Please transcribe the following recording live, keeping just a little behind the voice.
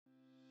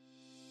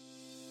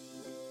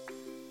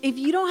If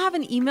you don't have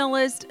an email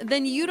list,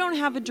 then you don't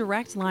have a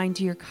direct line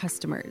to your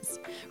customers.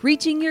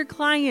 Reaching your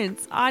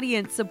clients,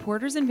 audience,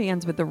 supporters, and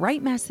fans with the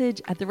right message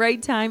at the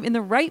right time in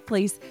the right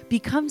place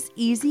becomes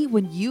easy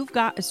when you've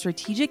got a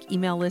strategic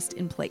email list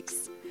in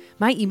place.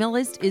 My email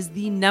list is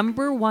the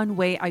number one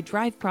way I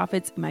drive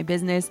profits in my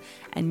business,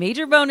 and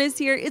major bonus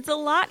here, it's a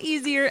lot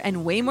easier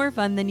and way more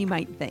fun than you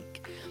might think.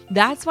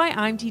 That's why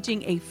I'm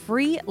teaching a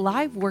free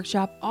live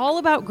workshop all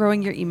about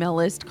growing your email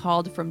list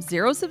called From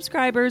Zero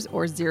Subscribers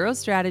or Zero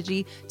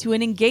Strategy to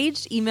an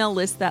Engaged Email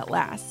List That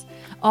Lasts.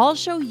 I'll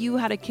show you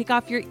how to kick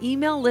off your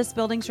email list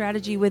building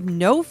strategy with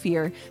no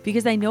fear,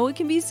 because I know it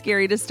can be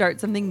scary to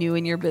start something new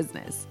in your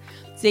business.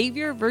 Save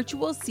your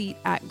virtual seat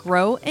at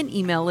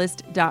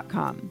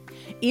growanemaillist.com.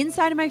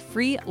 Inside of my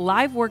free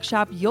live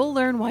workshop, you'll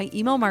learn why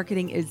email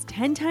marketing is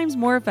 10 times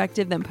more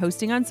effective than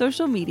posting on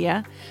social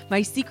media,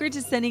 my secret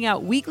to sending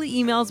out weekly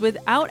emails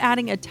without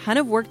adding a ton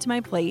of work to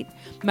my plate,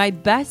 my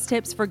best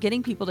tips for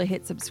getting people to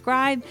hit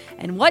subscribe,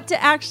 and what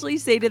to actually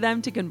say to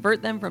them to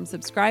convert them from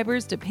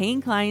subscribers to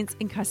paying clients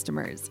and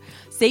customers.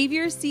 Save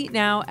your seat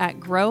now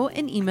at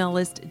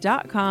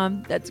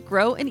growanemaillist.com. That's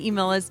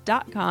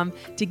growanemaillist.com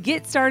to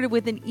get started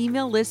with an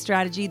email list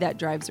strategy that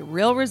drives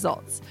real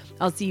results.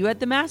 I'll see you at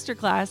the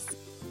masterclass.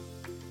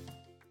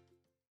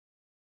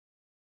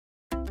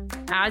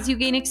 As you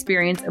gain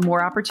experience and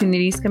more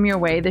opportunities come your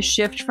way, the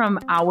shift from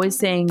always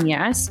saying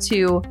yes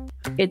to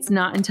it's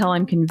not until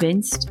I'm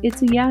convinced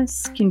it's a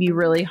yes can be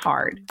really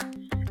hard.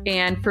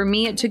 And for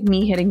me, it took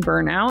me hitting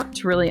burnout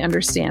to really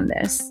understand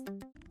this.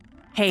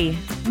 Hey,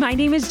 my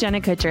name is Jenna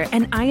Kutcher,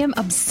 and I am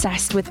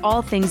obsessed with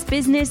all things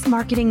business,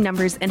 marketing,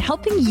 numbers, and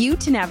helping you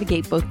to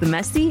navigate both the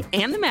messy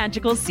and the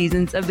magical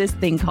seasons of this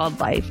thing called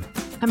life.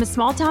 I'm a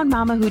small town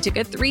mama who took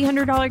a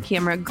 $300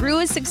 camera, grew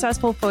a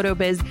successful photo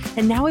biz,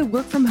 and now I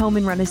work from home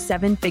and run a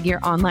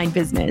 7-figure online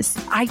business.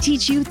 I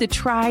teach you the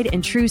tried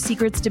and true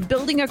secrets to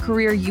building a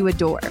career you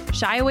adore.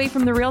 Shy away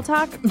from the real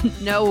talk?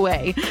 No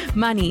way.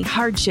 Money,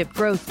 hardship,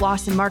 growth,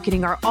 loss, and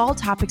marketing are all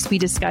topics we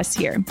discuss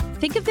here.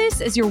 Think of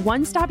this as your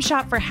one-stop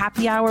shop for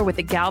happy hour with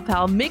a gal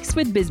pal mixed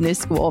with business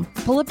school.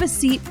 Pull up a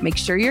seat, make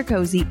sure you're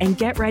cozy, and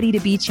get ready to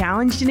be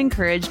challenged and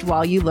encouraged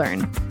while you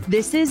learn.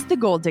 This is the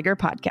Goal Digger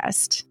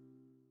Podcast.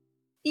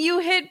 You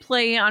hit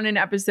play on an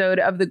episode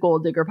of the Goal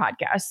Digger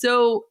Podcast.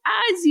 So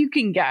as you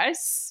can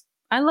guess,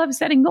 I love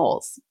setting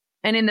goals.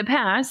 And in the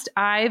past,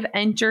 I've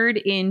entered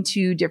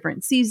into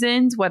different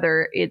seasons,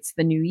 whether it's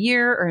the new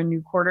year or a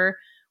new quarter,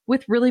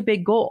 with really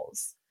big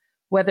goals.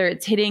 Whether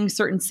it's hitting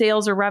certain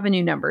sales or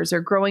revenue numbers, or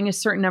growing a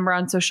certain number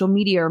on social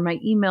media or my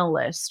email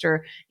list,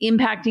 or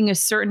impacting a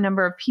certain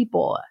number of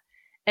people.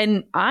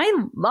 And I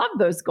love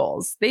those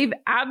goals. They've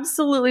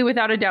absolutely,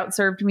 without a doubt,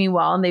 served me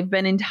well, and they've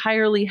been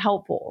entirely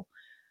helpful.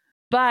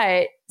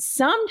 But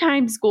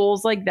sometimes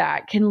goals like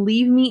that can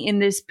leave me in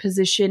this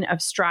position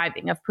of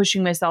striving, of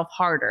pushing myself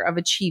harder, of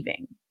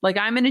achieving. Like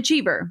I'm an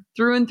achiever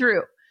through and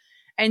through.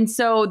 And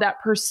so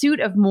that pursuit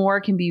of more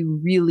can be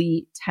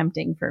really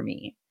tempting for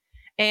me.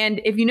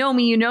 And if you know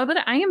me, you know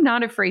that I am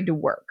not afraid to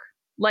work.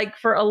 Like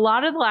for a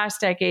lot of the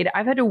last decade,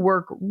 I've had to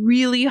work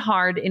really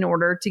hard in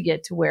order to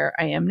get to where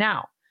I am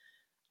now.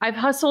 I've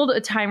hustled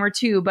a time or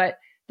two, but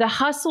the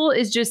hustle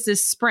is just a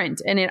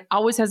sprint and it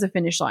always has a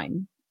finish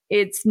line.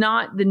 It's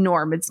not the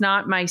norm. It's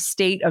not my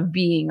state of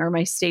being or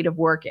my state of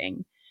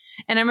working.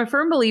 And I'm a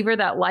firm believer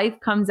that life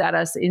comes at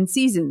us in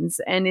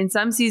seasons. And in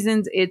some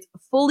seasons, it's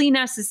fully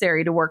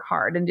necessary to work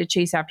hard and to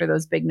chase after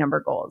those big number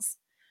goals.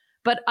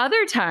 But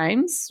other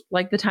times,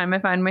 like the time I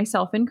find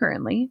myself in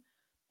currently,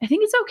 I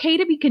think it's okay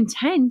to be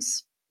content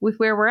with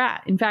where we're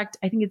at. In fact,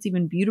 I think it's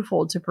even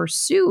beautiful to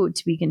pursue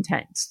to be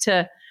content,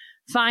 to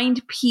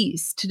find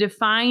peace, to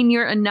define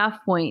your enough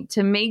point,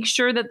 to make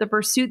sure that the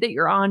pursuit that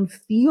you're on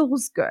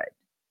feels good.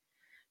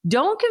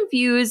 Don't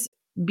confuse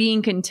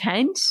being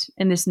content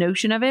and this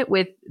notion of it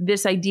with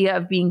this idea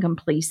of being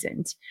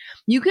complacent.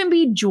 You can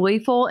be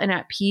joyful and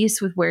at peace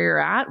with where you're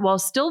at while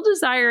still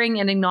desiring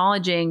and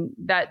acknowledging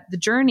that the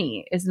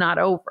journey is not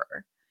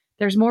over.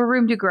 There's more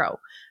room to grow.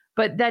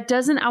 But that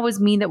doesn't always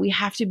mean that we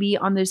have to be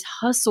on this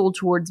hustle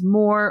towards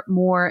more,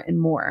 and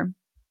more.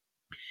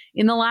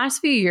 In the last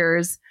few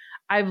years,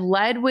 I've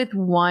led with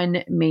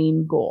one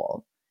main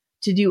goal: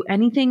 to do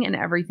anything and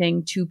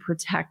everything to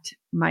protect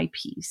my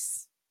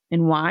peace.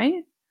 And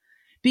why?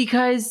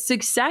 Because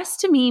success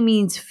to me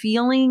means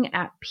feeling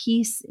at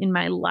peace in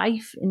my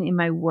life and in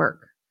my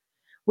work.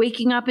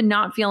 Waking up and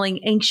not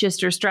feeling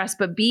anxious or stressed,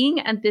 but being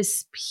at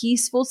this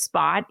peaceful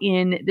spot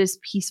in this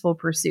peaceful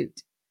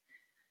pursuit.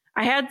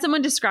 I had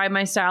someone describe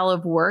my style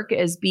of work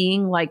as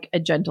being like a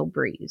gentle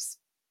breeze.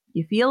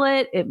 You feel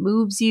it, it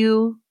moves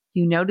you,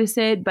 you notice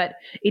it, but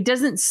it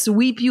doesn't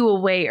sweep you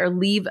away or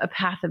leave a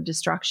path of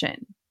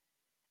destruction.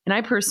 And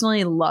I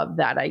personally love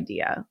that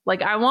idea.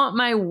 Like I want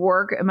my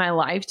work and my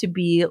life to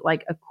be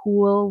like a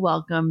cool,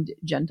 welcomed,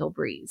 gentle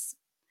breeze.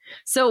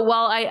 So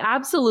while I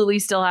absolutely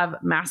still have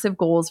massive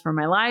goals for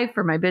my life,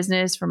 for my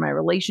business, for my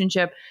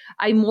relationship,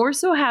 I more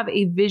so have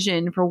a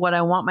vision for what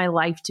I want my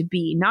life to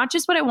be. Not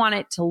just what I want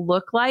it to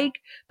look like,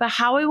 but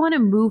how I want to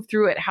move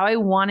through it, how I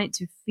want it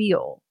to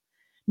feel.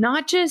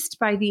 not just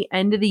by the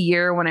end of the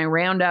year when I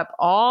round up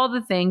all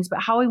the things, but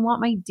how I want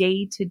my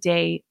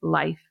day-to-day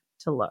life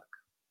to look.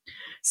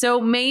 So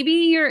maybe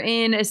you're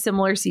in a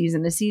similar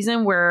season, a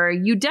season where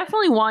you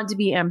definitely want to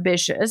be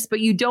ambitious,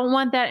 but you don't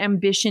want that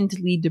ambition to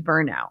lead to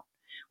burnout,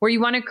 where you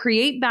want to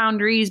create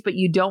boundaries, but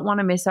you don't want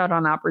to miss out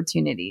on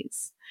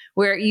opportunities,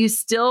 where you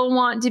still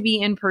want to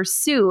be in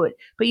pursuit,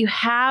 but you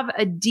have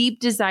a deep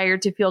desire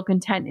to feel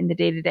content in the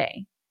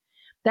day-to-day.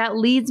 That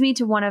leads me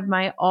to one of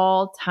my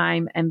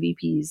all-time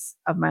MVPs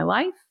of my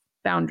life,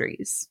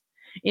 boundaries.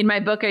 In my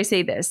book, I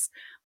say this: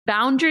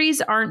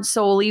 boundaries aren't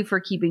solely for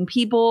keeping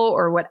people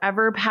or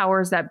whatever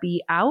powers that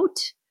be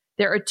out.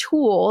 They're a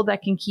tool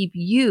that can keep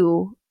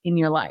you in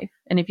your life.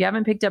 And if you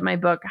haven't picked up my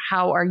book,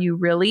 How Are You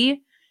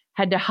Really?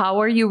 Head to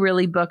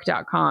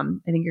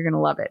howareyourreallybook.com. I think you're going to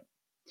love it.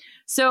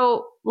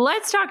 So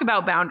let's talk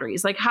about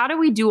boundaries. Like, how do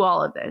we do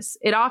all of this?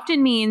 It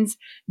often means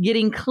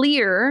getting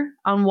clear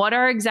on what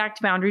our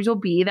exact boundaries will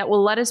be that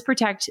will let us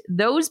protect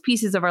those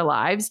pieces of our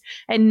lives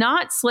and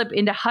not slip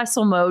into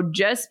hustle mode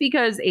just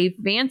because a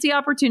fancy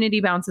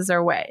opportunity bounces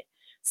our way.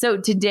 So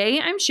today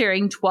I'm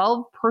sharing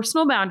 12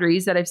 personal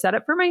boundaries that I've set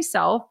up for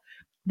myself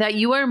that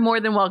you are more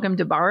than welcome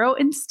to borrow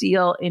and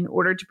steal in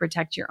order to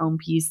protect your own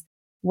peace,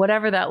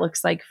 whatever that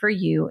looks like for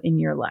you in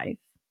your life.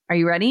 Are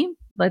you ready?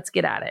 Let's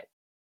get at it.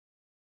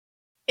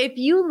 If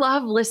you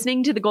love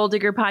listening to the Goal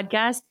Digger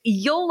podcast,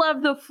 you'll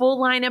love the full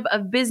lineup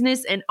of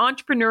business and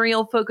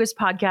entrepreneurial focused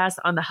podcasts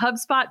on the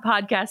HubSpot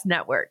podcast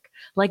network,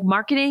 like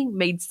Marketing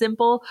Made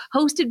Simple,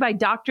 hosted by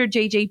Dr.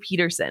 JJ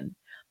Peterson.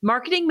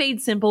 Marketing Made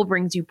Simple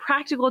brings you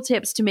practical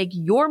tips to make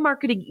your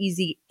marketing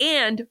easy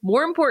and,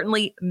 more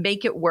importantly,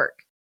 make it work.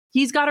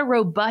 He's got a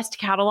robust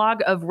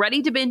catalog of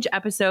ready-to-binge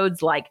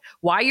episodes like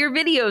Why Your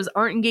Videos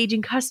Aren't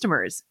Engaging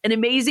Customers, an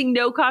amazing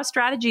no-cost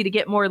strategy to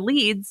get more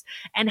leads,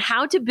 and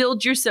how to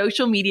build your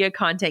social media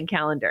content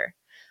calendar.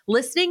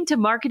 Listening to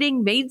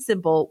Marketing Made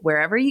Simple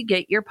wherever you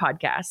get your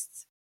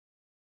podcasts.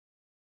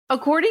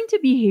 According to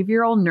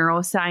behavioral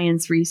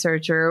neuroscience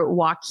researcher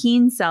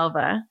Joaquin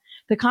Selva,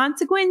 the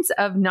consequence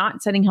of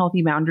not setting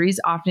healthy boundaries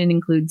often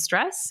includes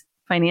stress,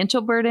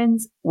 financial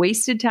burdens,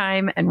 wasted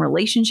time, and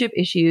relationship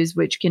issues,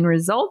 which can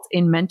result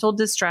in mental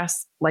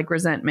distress like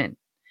resentment.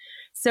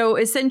 So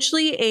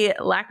essentially, a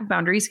lack of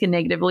boundaries can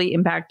negatively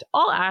impact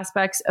all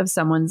aspects of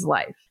someone's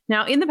life.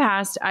 Now, in the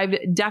past, I've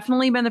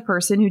definitely been the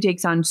person who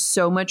takes on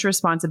so much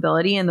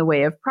responsibility in the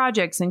way of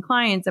projects and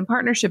clients and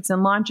partnerships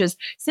and launches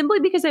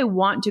simply because I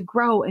want to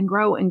grow and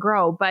grow and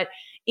grow. But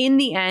in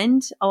the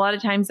end, a lot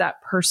of times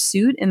that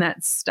pursuit and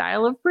that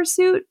style of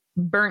pursuit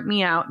burnt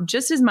me out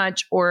just as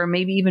much or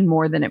maybe even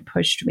more than it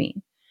pushed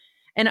me.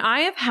 And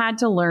I have had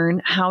to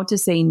learn how to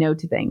say no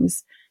to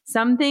things.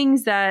 Some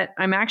things that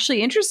I'm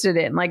actually interested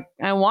in, like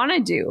I want to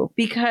do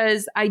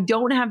because I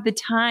don't have the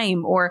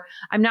time or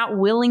I'm not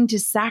willing to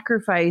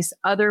sacrifice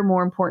other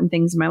more important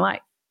things in my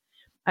life.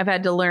 I've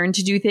had to learn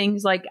to do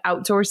things like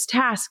outsource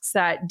tasks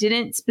that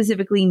didn't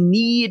specifically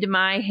need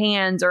my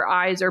hands or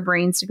eyes or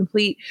brains to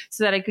complete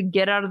so that I could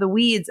get out of the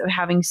weeds of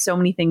having so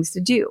many things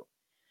to do.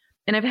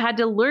 And I've had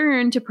to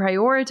learn to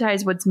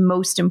prioritize what's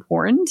most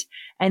important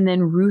and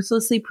then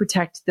ruthlessly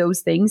protect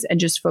those things and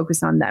just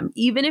focus on them,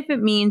 even if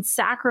it means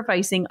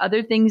sacrificing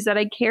other things that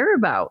I care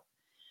about.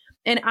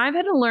 And I've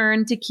had to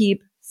learn to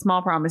keep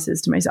small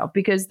promises to myself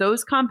because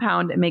those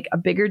compound and make a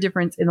bigger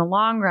difference in the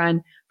long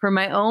run for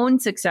my own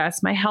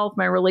success, my health,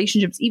 my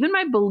relationships, even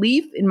my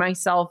belief in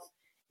myself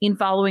in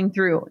following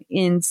through,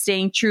 in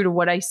staying true to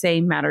what I say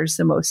matters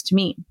the most to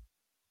me.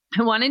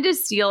 I wanted to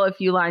steal a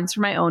few lines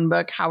from my own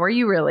book, How Are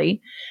You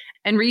Really?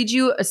 And read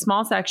you a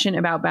small section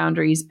about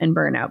boundaries and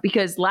burnout,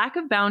 because lack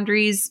of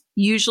boundaries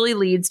usually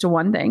leads to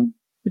one thing,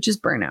 which is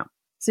burnout.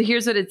 So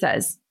here's what it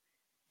says.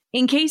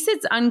 In case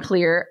it's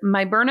unclear,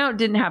 my burnout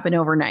didn't happen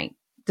overnight.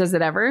 Does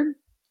it ever?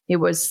 It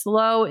was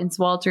slow and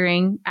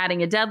sweltering,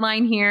 adding a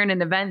deadline here and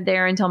an event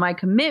there until my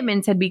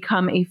commitments had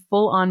become a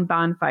full-on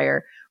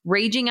bonfire,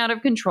 raging out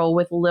of control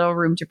with little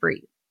room to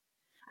breathe.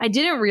 I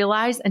didn't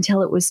realize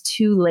until it was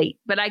too late,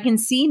 but I can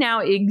see now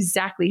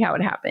exactly how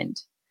it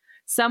happened.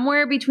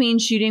 Somewhere between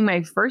shooting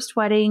my first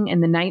wedding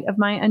and the night of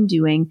my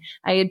undoing,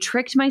 I had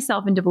tricked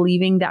myself into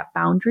believing that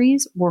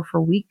boundaries were for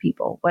weak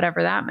people,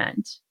 whatever that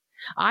meant.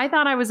 I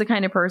thought I was the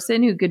kind of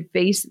person who could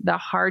face the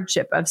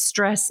hardship of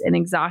stress and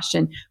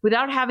exhaustion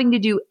without having to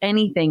do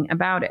anything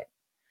about it.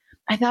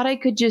 I thought I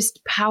could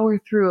just power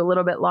through a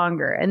little bit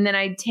longer and then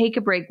I'd take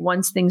a break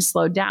once things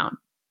slowed down.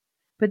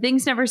 But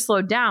things never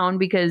slowed down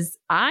because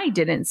I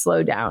didn't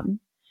slow down.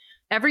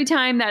 Every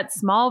time that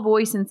small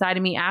voice inside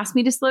of me asked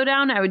me to slow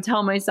down, I would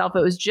tell myself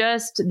it was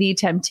just the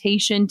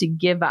temptation to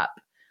give up,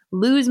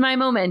 lose my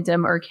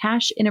momentum, or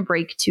cash in a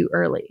break too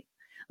early.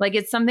 Like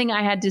it's something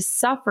I had to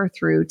suffer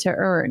through to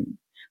earn.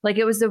 Like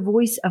it was a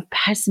voice of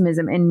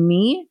pessimism. And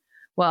me,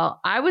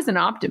 well, I was an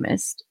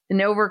optimist,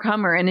 an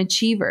overcomer, an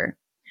achiever.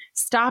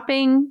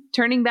 Stopping,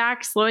 turning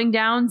back, slowing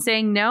down,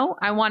 saying no,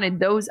 I wanted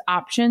those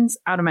options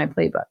out of my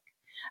playbook.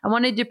 I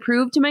wanted to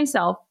prove to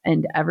myself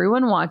and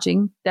everyone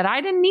watching that I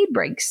didn't need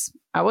breaks.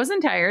 I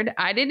wasn't tired.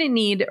 I didn't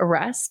need a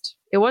rest.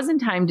 It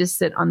wasn't time to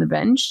sit on the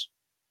bench.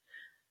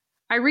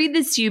 I read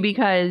this to you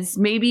because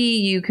maybe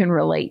you can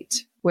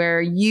relate, where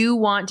you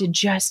want to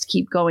just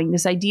keep going.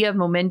 This idea of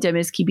momentum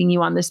is keeping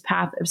you on this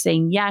path of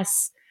saying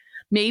yes.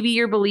 Maybe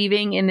you're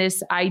believing in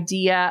this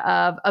idea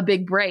of a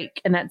big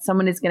break and that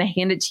someone is going to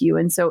hand it to you.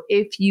 And so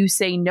if you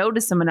say no to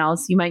someone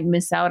else, you might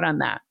miss out on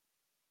that.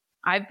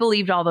 I've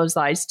believed all those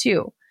lies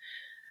too.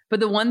 But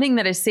the one thing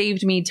that has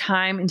saved me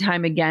time and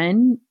time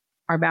again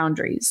are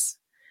boundaries.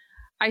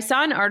 I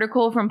saw an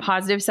article from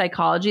Positive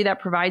Psychology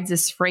that provides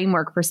this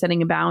framework for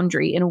setting a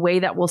boundary in a way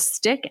that will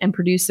stick and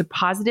produce the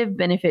positive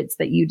benefits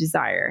that you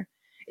desire.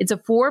 It's a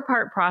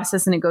 4-part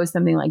process and it goes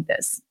something like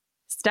this.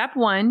 Step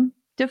 1,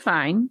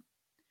 define.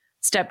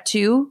 Step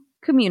 2,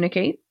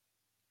 communicate.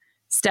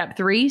 Step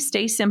 3,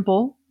 stay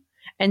simple.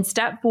 And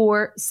step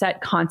 4,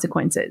 set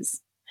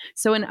consequences.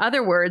 So in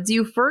other words,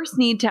 you first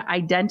need to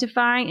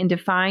identify and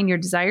define your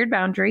desired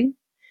boundary.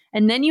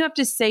 And then you have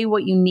to say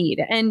what you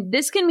need. And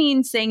this can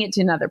mean saying it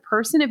to another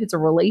person if it's a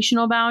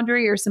relational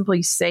boundary, or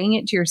simply saying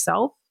it to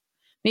yourself.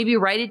 Maybe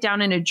write it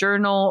down in a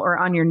journal or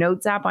on your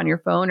notes app on your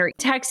phone, or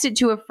text it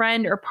to a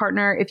friend or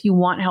partner if you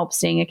want help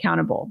staying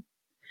accountable.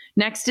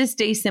 Next is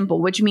stay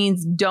simple, which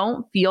means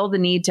don't feel the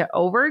need to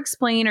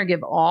over-explain or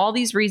give all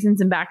these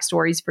reasons and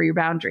backstories for your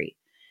boundary.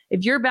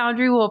 If your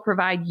boundary will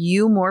provide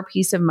you more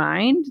peace of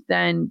mind,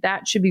 then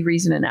that should be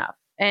reason enough.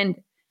 And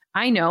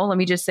I know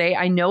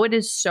it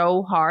is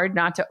so hard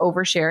not to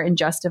overshare and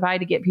justify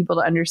to get people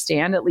to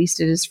understand, at least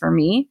it is for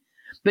me.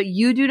 But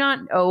you do not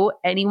owe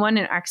anyone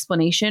an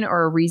explanation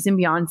or a reason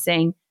beyond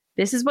saying,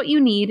 this is what you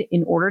need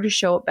in order to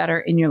show up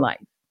better in your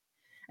life.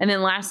 And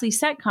then lastly,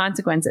 set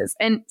consequences.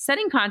 And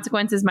setting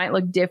consequences might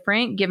look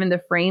different given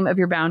the frame of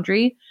your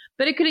boundary,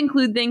 but it could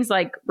include things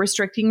like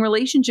restricting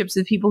relationships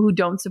with people who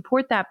don't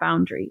support that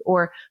boundary,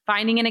 or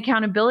finding an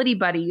accountability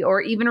buddy, or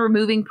even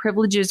removing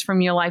privileges from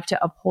your life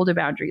to uphold a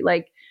boundary,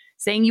 like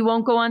saying you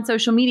won't go on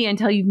social media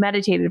until you've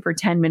meditated for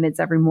 10 minutes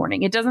every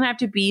morning. It doesn't have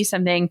to be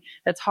something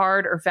that's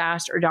hard or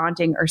fast or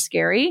daunting or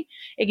scary.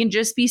 It can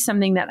just be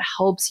something that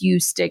helps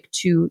you stick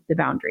to the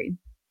boundary.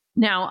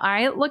 Now,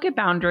 I look at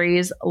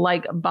boundaries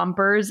like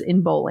bumpers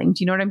in bowling.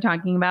 Do you know what I'm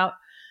talking about?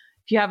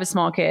 If you have a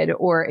small kid,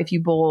 or if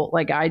you bowl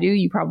like I do,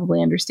 you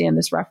probably understand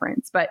this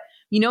reference. But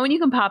when you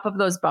can pop up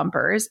those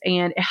bumpers,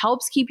 and it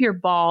helps keep your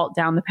ball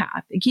down the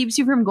path. It keeps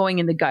you from going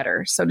in the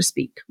gutter, so to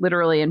speak,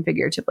 literally and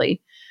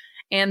figuratively.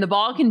 And the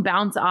ball can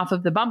bounce off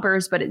of the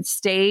bumpers, but it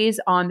stays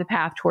on the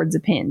path towards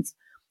the pins.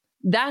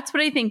 That's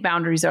what I think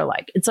boundaries are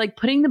like. It's like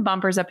putting the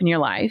bumpers up in your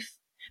life.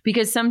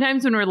 Because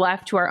sometimes when we're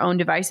left to our own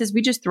devices,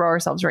 we just throw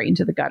ourselves right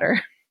into the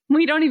gutter.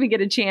 We don't even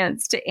get a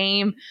chance to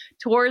aim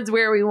towards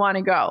where we want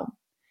to go.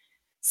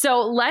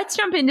 So let's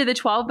jump into the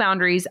 12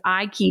 boundaries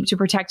I keep to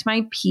protect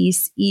my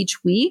peace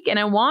each week. And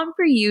I want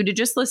for you to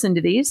just listen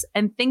to these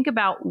and think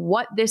about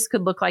what this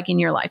could look like in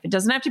your life. It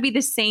doesn't have to be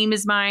the same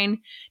as mine.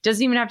 It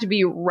doesn't even have to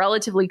be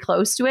relatively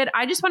close to it.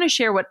 I just want to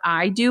share what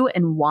I do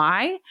and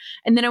why.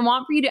 And then I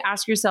want for you to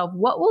ask yourself,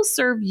 what will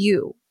serve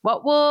you?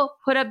 What will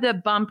put up the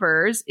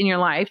bumpers in your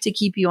life to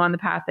keep you on the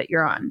path that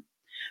you're on?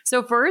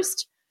 So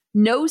first,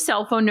 no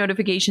cell phone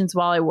notifications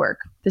while I work.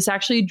 This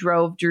actually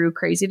drove Drew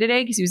crazy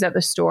today because he was at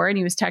the store and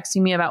he was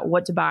texting me about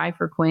what to buy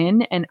for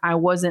Quinn. And I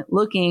wasn't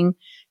looking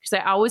because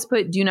I always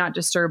put do not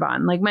disturb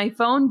on. Like my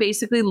phone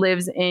basically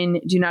lives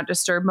in do not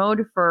disturb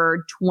mode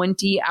for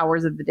 20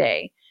 hours of the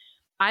day.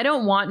 I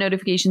don't want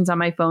notifications on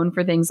my phone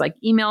for things like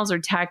emails or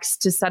texts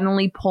to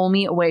suddenly pull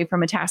me away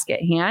from a task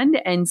at hand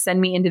and send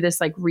me into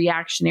this like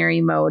reactionary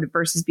mode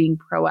versus being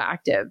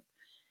proactive.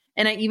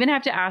 And I even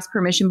have to ask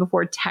permission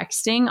before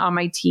texting on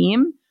my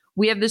team.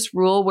 We have this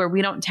rule where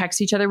we don't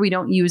text each other. We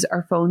don't use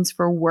our phones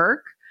for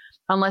work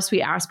unless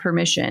we ask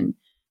permission.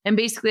 And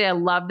basically, I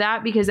love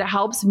that because it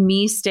helps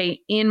me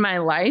stay in my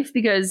life,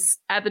 because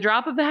at the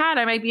drop of a hat,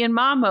 I might be in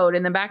mom mode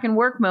and then back in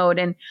work mode.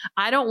 And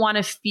I don't want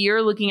to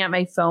fear looking at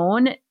my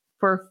phone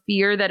for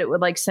fear that it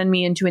would like send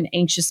me into an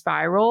anxious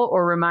spiral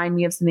or remind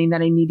me of something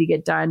that I need to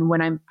get done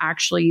when I'm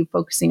actually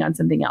focusing on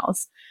something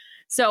else.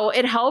 So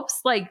it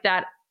helps like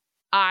that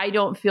I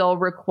don't feel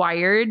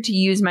required to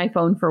use my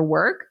phone for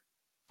work.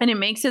 And it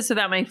makes it so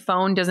that my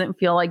phone doesn't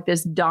feel like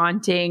this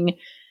daunting,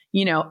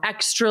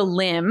 extra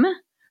limb,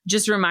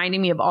 just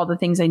reminding me of all the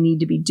things I need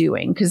to be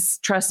doing. Because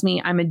trust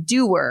me, I'm a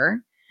doer.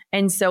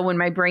 And so when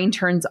my brain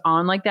turns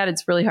on like that,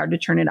 it's really hard to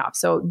turn it off.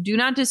 So do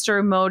not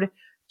disturb mode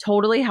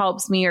totally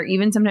helps me. Or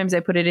even sometimes I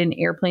put it in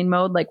airplane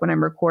mode. Like when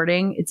I'm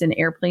recording, it's in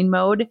airplane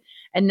mode.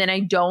 And then I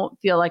don't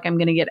feel like I'm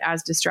going to get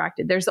as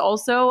distracted. There's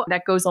also,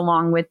 that goes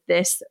along with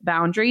this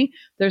boundary,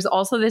 there's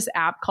also this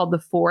app called the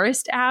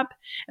Forest app.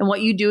 And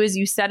what you do is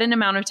you set an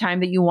amount of time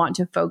that you want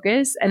to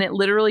focus, and it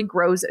literally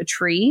grows a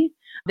tree.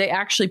 They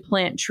actually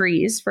plant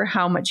trees for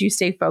how much you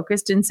stay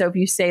focused. And so if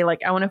you say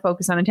like, I want to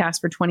focus on a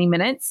task for 20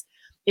 minutes,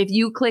 if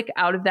you click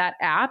out of that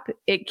app,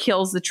 it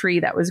kills the tree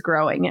that was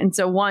growing. And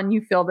so one,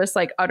 you feel this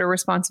like utter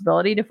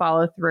responsibility to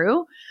follow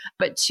through.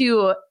 But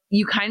two,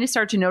 you kind of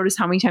start to notice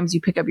how many times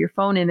you pick up your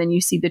phone and then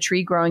you see the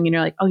tree growing and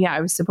you're like, oh yeah,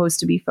 I was supposed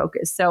to be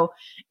focused. So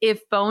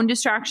if phone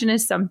distraction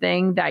is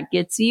something that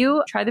gets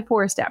you, try the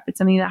Forest app. It's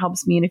something that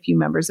helps me and a few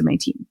members of my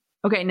team.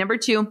 Okay, number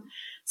 2,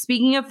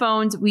 Speaking of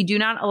phones, we do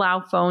not allow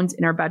phones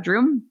in our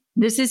bedroom.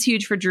 This is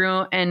huge for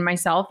Drew and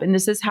myself, and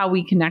this is how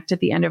we connect at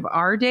the end of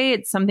our day.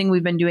 It's something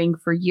we've been doing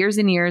for years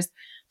and years,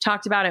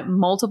 talked about it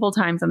multiple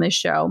times on this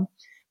show.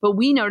 But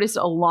we noticed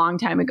a long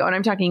time ago, and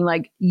I'm talking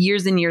like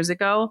years and years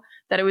ago,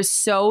 that it was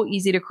so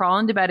easy to crawl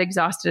into bed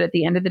exhausted at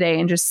the end of the day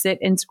and just sit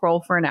and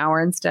scroll for an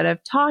hour instead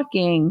of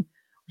talking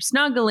or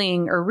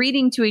snuggling or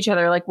reading to each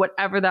other, like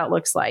whatever that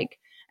looks like.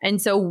 And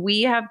so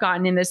we have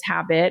gotten in this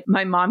habit.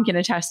 My mom can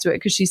attest to it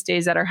because she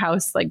stays at our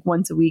house like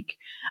once a week.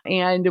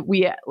 And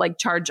we like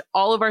charge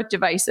all of our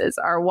devices,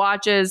 our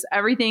watches,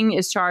 everything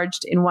is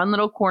charged in one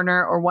little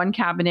corner or one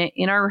cabinet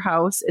in our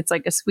house. It's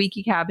like a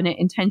squeaky cabinet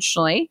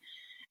intentionally.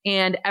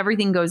 And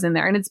everything goes in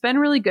there. And it's been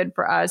really good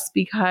for us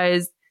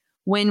because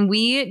when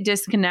we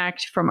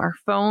disconnect from our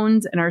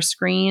phones and our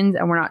screens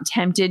and we're not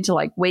tempted to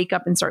like wake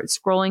up and start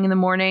scrolling in the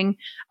morning,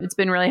 it's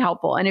been really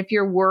helpful. And if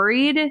you're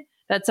worried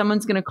that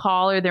someone's going to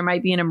call or there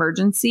might be an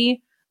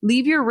emergency,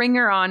 leave your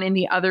ringer on in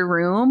the other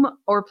room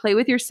or play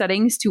with your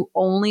settings to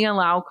only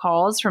allow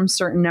calls from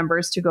certain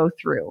numbers to go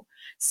through.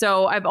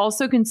 So I've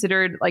also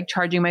considered like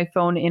charging my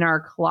phone in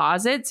our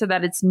closet so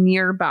that it's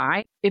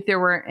nearby if there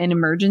were an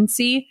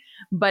emergency,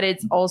 but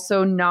it's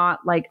also not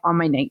like on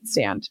my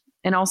nightstand.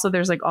 And also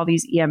there's like all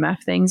these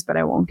EMF things, but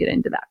I won't get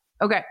into that.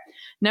 Okay.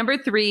 Number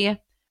 3,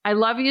 I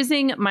love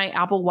using my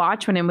Apple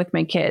Watch when I'm with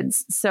my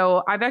kids.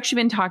 So I've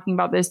actually been talking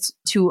about this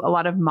to a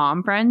lot of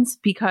mom friends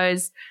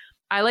because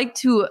I like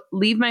to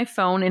leave my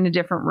phone in a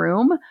different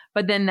room,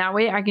 but then that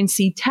way I can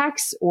see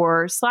texts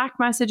or Slack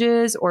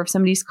messages, or if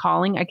somebody's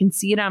calling, I can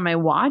see it on my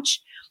watch.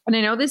 And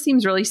I know this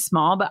seems really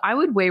small, but I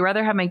would way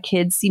rather have my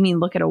kids see me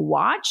look at a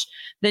watch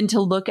than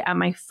to look at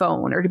my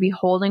phone or to be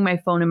holding my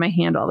phone in my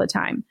hand all the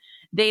time.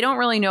 They don't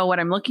really know what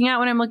I'm looking at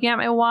when I'm looking at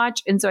my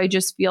watch. And so I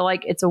just feel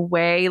like it's a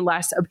way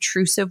less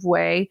obtrusive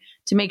way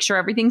to make sure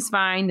everything's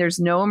fine. There's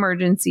no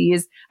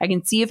emergencies. I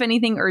can see if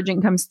anything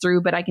urgent comes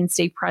through, but I can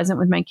stay present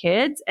with my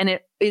kids. And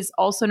it is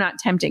also not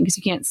tempting because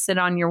you can't sit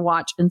on your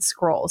watch and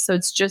scroll. So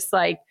it's just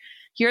like,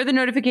 here are the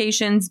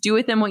notifications, do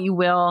with them what you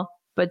will,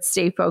 but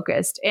stay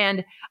focused.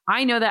 And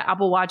I know that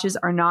Apple Watches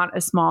are not a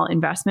small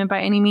investment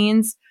by any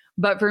means,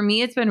 but for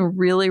me, it's been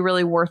really,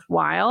 really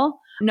worthwhile.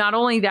 Not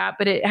only that,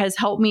 but it has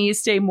helped me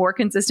stay more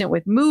consistent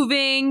with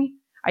moving.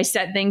 I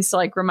set things to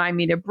like remind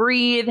me to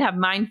breathe, have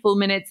mindful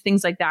minutes,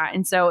 things like that.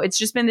 And so it's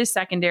just been this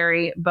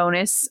secondary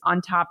bonus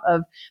on top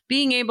of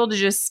being able to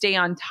just stay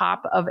on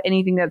top of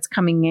anything that's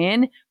coming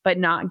in, but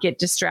not get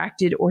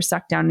distracted or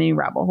sucked down any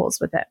rabbit holes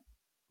with it.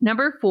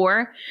 Number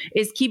 4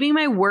 is keeping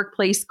my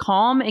workplace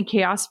calm and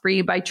chaos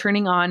free by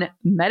turning on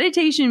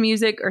meditation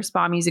music or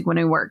spa music when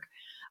I work.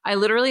 I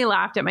literally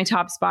laughed at my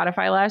top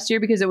Spotify last year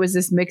because it was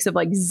this mix of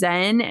like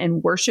Zen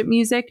and worship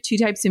music, 2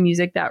 types of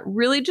music that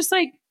really just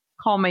like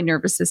calm my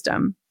nervous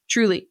system.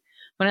 Truly.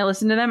 When I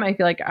listen to them, I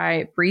feel like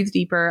I breathe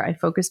deeper, I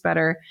focus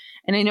better.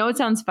 And I know it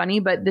sounds funny,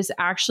 but this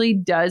actually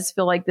does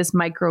feel like this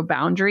micro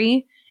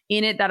boundary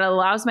in it that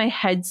allows my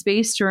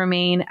headspace to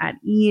remain at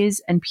ease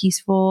and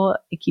peaceful.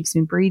 It keeps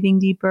me breathing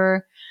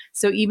deeper.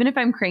 So even if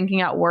I'm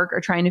cranking out work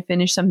or trying to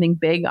finish something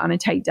big on a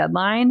tight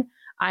deadline,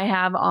 I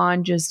have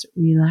on just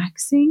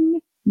relaxing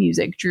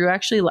music. Drew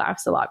actually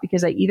laughs a lot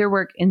because I either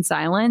work in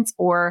silence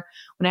or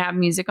when I have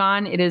music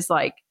on, it is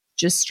like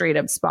just straight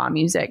up spa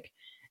music.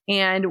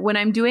 And when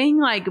I'm doing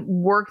like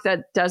work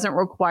that doesn't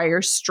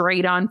require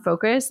straight on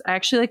focus, I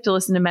actually like to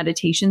listen to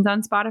meditations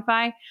on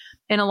Spotify.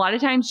 And a lot of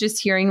times just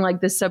hearing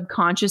like the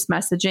subconscious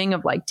messaging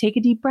of like, take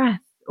a deep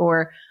breath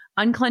or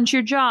unclench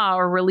your jaw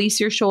or release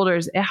your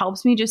shoulders. It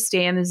helps me just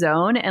stay in the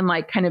zone and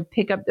like kind of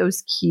pick up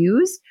those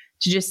cues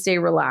to just stay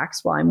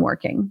relaxed while I'm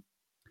working.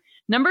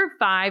 Number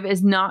 5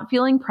 is not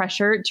feeling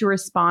pressure to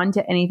respond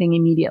to anything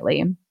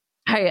immediately.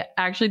 I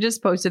actually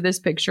just posted this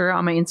picture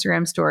on my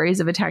Instagram stories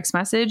of a text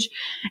message,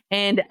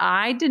 and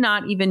I did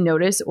not even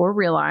notice or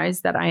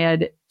realize that I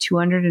had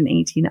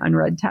 218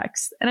 unread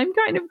texts. And I'm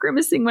kind of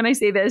grimacing when I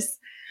say this.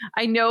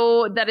 I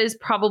know that is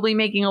probably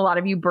making a lot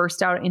of you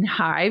burst out in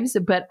hives,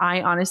 but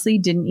I honestly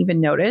didn't even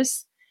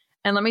notice.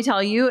 And let me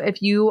tell you, if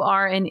you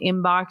are an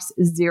inbox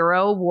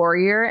 0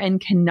 warrior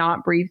and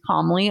cannot breathe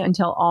calmly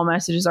until all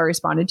messages are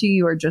responded to,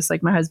 you are just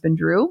like my husband,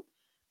 Drew.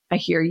 I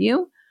hear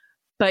you.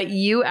 But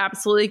you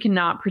absolutely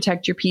cannot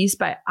protect your peace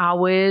by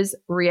always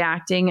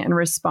reacting and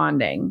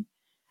responding.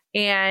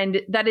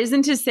 And that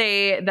isn't to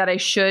say that I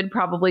should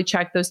probably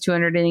check those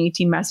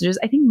 218 messages.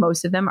 I think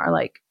most of them are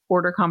like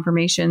order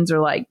confirmations or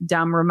like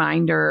dumb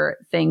reminder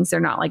things. They're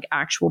not like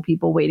actual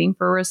people waiting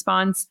for a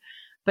response.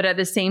 But at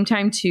the same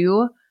time,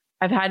 too,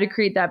 I've had to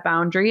create that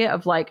boundary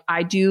of like,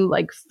 I do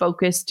like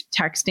focused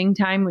texting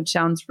time, which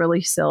sounds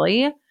really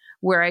silly,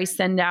 where I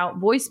send out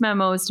voice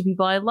memos to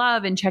people I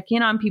love and check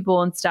in on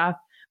people and stuff,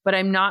 but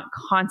I'm not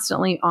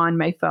constantly on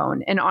my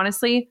phone. And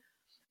honestly,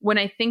 when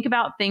I think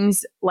about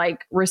things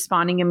like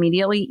responding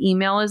immediately,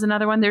 email is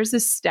another one. There's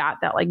this stat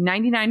that like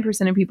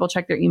 99% of people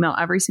check their email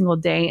every single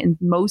day, and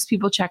most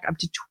people check up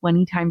to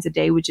 20 times a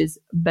day, which is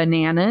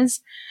bananas.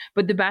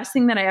 But the best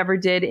thing that I ever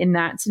did in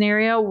that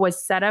scenario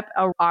was set up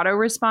an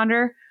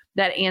autoresponder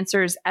that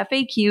answers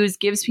FAQs,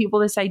 gives people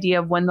this idea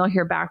of when they'll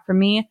hear back from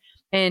me.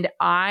 And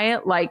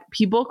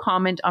people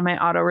comment on my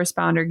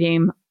autoresponder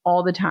game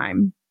all the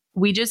time.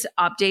 We just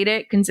update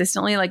it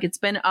consistently. Like it's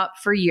been up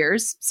for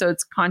years. So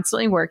it's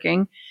constantly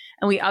working.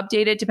 And we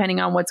update it depending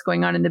on what's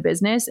going on in the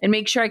business and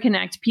make sure I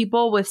connect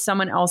people with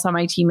someone else on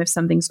my team if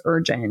something's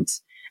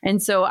urgent.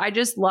 And so I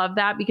just love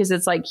that because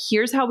it's like,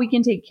 here's how we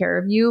can take care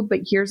of you, but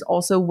here's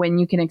also when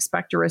you can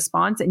expect a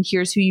response. And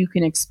here's who you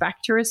can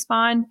expect to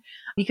respond,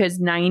 because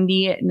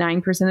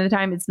 99% of the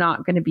time, it's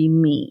not going to be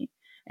me.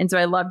 And so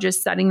I love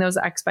just setting those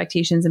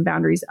expectations and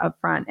boundaries up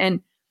front.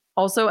 And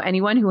also,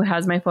 anyone who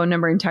has my phone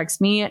number and texts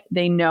me,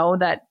 they know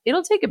that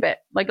it'll take a bit.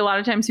 Like a lot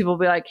of times people will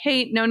be like,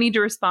 hey, no need to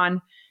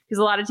respond. Because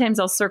a lot of times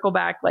I'll circle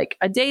back like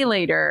a day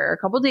later or a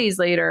couple days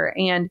later.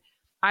 And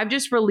I've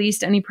just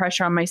released any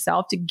pressure on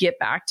myself to get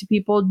back to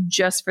people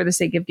just for the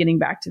sake of getting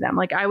back to them.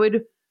 Like I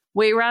would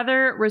way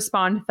rather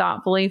respond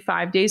thoughtfully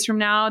 5 days from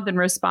now than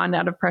respond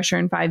out of pressure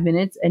in 5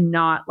 minutes and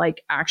not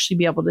like actually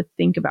be able to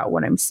think about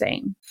what I'm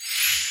saying.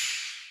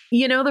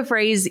 You know the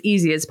phrase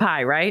easy as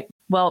pie, right?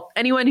 Well,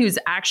 anyone who's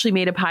actually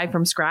made a pie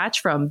from scratch,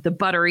 from the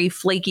buttery,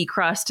 flaky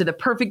crust to the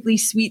perfectly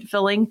sweet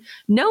filling,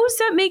 knows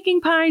that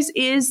making pies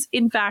is,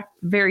 in fact,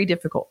 very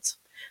difficult.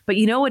 But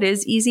you know what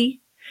is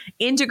easy?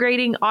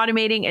 Integrating,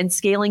 automating, and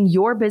scaling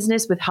your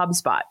business with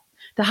HubSpot.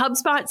 The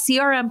HubSpot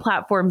CRM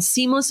platform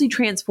seamlessly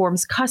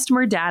transforms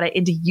customer data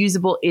into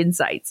usable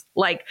insights,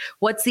 like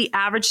what's the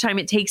average time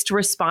it takes to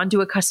respond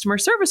to a customer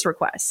service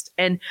request,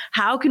 and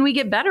how can we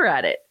get better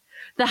at it?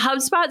 The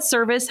HubSpot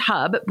Service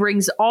Hub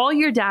brings all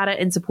your data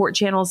and support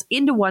channels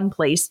into one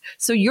place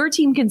so your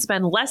team can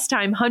spend less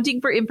time hunting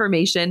for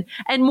information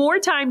and more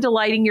time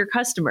delighting your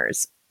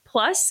customers.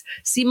 Plus,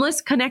 seamless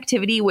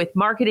connectivity with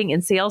marketing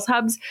and sales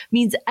hubs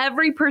means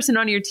every person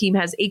on your team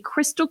has a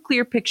crystal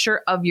clear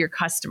picture of your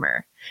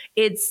customer.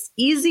 It's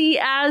easy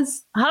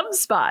as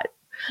HubSpot.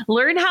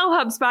 Learn how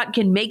HubSpot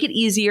can make it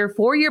easier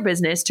for your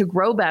business to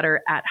grow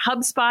better at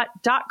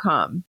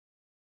HubSpot.com.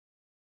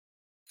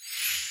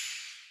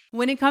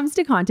 When it comes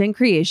to content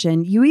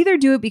creation, you either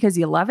do it because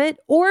you love it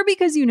or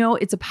because you know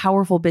it's a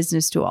powerful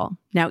business tool.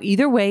 Now,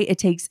 either way, it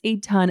takes a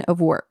ton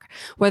of work.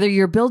 Whether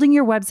you're building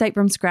your website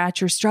from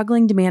scratch or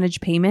struggling to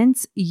manage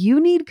payments, you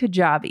need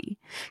Kajabi.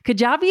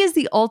 Kajabi is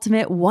the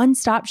ultimate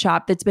one-stop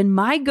shop that's been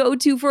my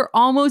go-to for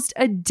almost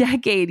a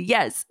decade.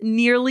 Yes,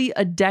 nearly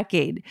a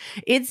decade.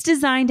 It's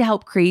designed to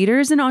help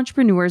creators and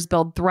entrepreneurs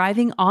build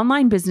thriving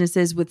online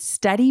businesses with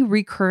steady,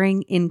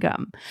 recurring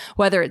income.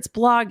 Whether it's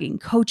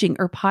blogging, coaching,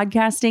 or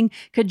podcasting,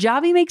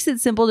 Kajabi makes it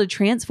simple to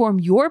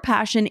transform your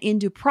passion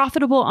into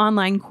profitable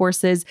online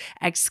courses,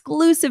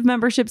 exclusive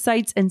membership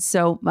sites, and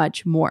so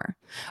much more.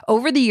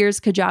 Over the years,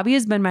 Kajabi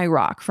has been my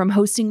rock, from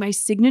hosting my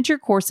signature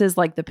courses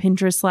like the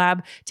Pinterest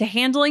Lab to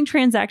handling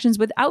transactions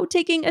without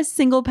taking a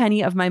single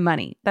penny of my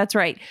money. That's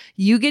right.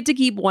 You get to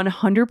keep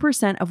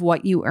 100% of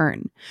what you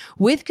earn.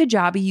 With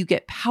Kajabi, you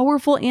get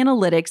powerful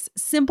analytics,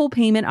 simple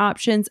payment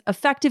options,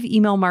 effective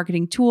email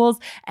marketing tools,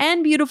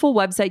 and beautiful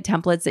website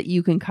templates that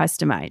you can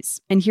customize.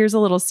 And here's a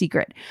little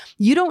secret.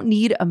 You don't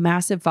need a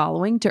massive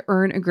following to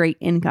earn a great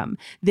income.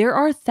 There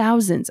are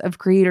thousands of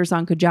creators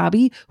on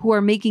Kajabi who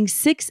are making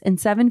 6 and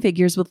 7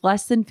 figures with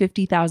less than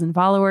 50,000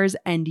 followers,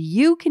 and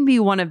you can be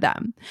one of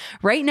them.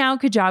 Right now,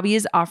 Kajabi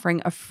is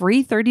offering a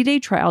free 30-day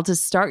trial to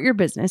start your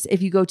business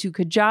if you go to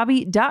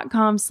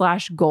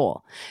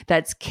kajabi.com/goal.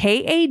 That's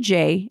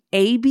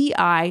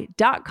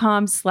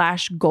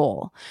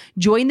KAJABI.com/goal.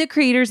 Join the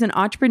creators and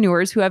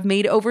entrepreneurs who have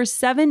made over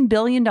 $7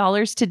 billion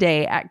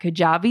today at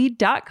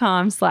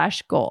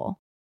kajabi.com/goal.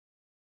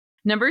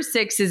 Number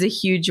 6 is a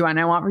huge one.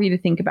 I want for you to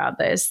think about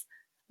this.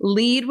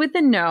 Lead with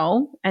a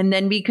no and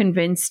then be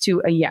convinced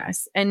to a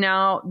yes. And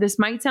now this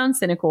might sound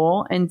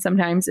cynical, and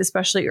sometimes,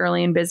 especially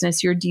early in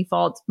business, your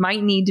default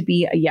might need to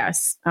be a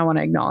yes. I want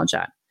to acknowledge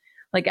that.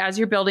 Like as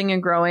you're building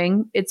and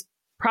growing, it's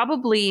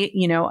probably,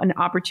 an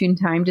opportune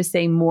time to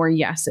say more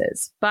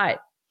yeses.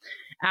 But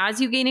as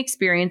you gain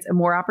experience and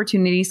more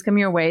opportunities come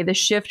your way, the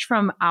shift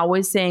from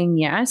always saying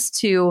yes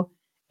to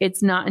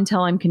it's not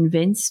until I'm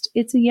convinced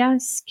it's a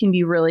yes can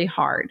be really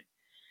hard.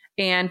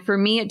 And for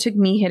me, it took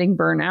me hitting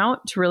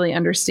burnout to really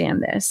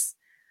understand this.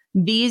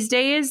 These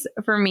days,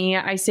 for me,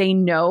 I say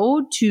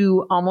no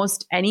to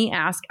almost any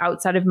ask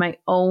outside of my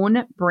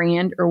own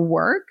brand or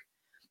work.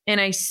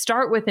 And I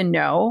start with a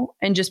no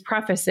and just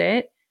preface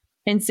it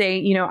and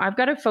say, I've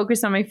got to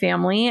focus on my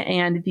family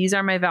and these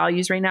are my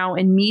values right now.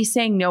 And me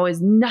saying no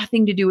has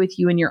nothing to do with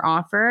you and your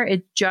offer.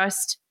 It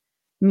just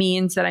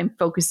means that I'm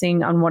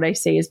focusing on what I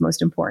say is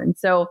most important.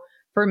 So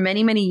for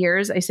many, many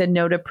years, I said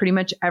no to pretty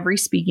much every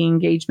speaking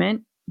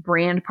engagement,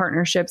 brand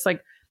partnerships.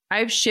 Like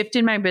I've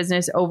shifted my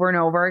business over and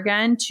over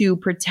again to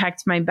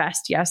protect my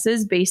best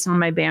yeses based on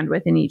my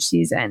bandwidth in each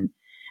season.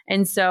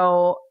 And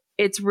so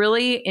it's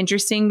really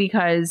interesting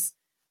because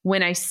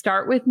when I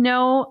start with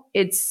no,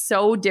 it's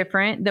so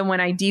different than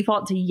when I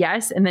default to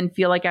yes and then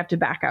feel like I have to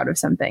back out of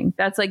something.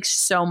 That's like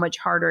so much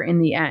harder in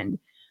the end.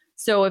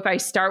 So if I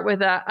start with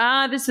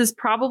this is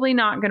probably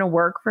not going to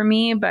work for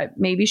me, but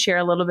maybe share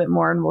a little bit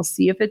more and we'll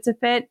see if it's a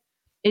fit,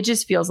 it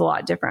just feels a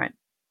lot different.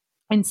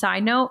 And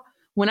side note,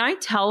 when I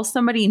tell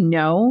somebody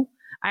no,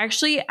 I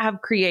actually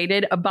have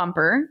created a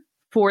bumper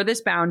for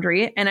this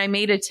boundary and I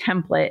made a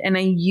template and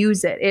I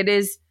use it. It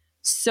is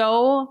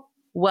so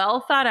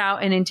well thought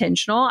out and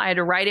intentional. I had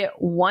to write it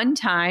one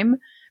time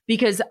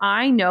because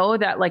I know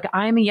that like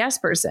I'm a yes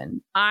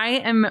person.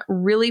 I am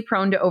really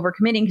prone to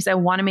overcommitting because I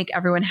want to make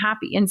everyone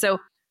happy. And so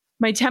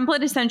my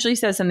template essentially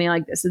says something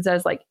like this. It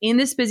says like, in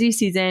this busy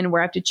season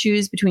where I have to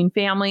choose between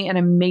family and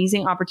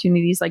amazing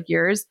opportunities like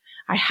yours,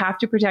 I have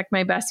to protect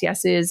my best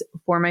yeses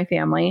for my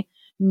family.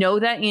 Know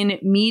that in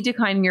me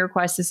declining your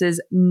request, this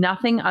is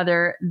nothing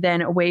other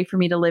than a way for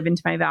me to live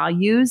into my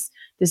values.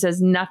 This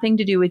has nothing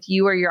to do with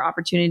you or your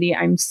opportunity.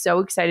 I'm so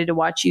excited to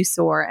watch you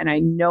soar, and I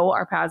know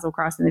our paths will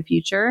cross in the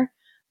future.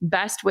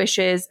 Best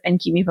wishes, and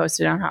keep me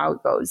posted on how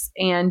it goes.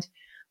 And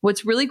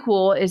what's really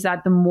cool is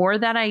that the more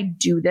that I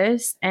do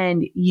this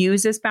and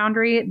use this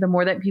boundary, the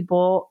more that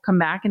people come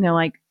back and they're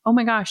like, oh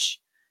my gosh,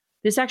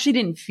 this actually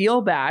didn't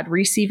feel bad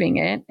receiving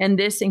it. And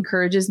this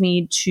encourages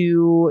me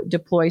to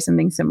deploy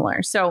something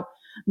similar. So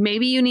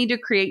maybe you need to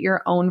create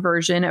your own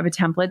version of a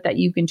template that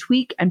you can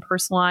tweak and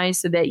personalize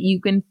so that you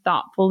can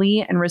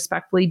thoughtfully and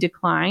respectfully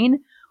decline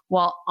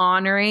while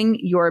honoring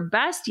your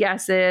best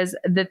yeses,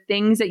 the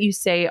things that you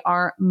say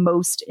are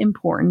most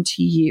important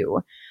to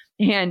you.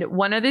 And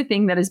one other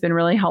thing that has been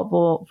really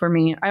helpful for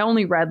me, I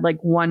only read like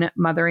one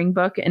mothering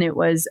book and it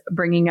was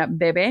Bringing Up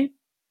Bebe.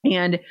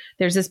 And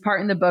there's this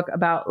part in the book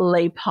about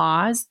lay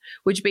pause,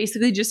 which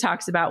basically just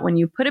talks about when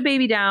you put a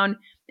baby down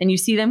and you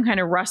see them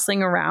kind of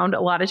rustling around, a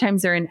lot of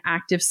times they're in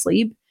active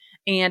sleep.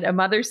 And a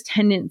mother's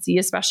tendency,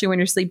 especially when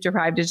you're sleep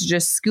deprived, is to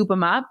just scoop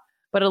them up.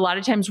 But a lot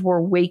of times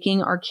we're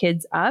waking our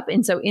kids up.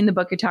 And so in the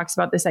book, it talks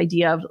about this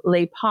idea of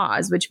lay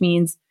pause, which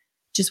means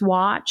just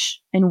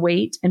watch and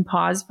wait and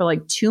pause for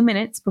like 2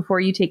 minutes before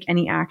you take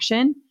any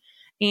action.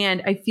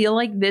 And I feel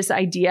like this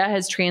idea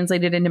has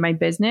translated into my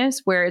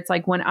business where it's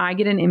like when I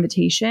get an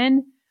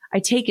invitation, I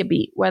take a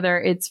beat,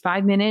 whether it's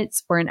 5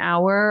 minutes or an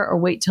hour or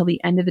wait till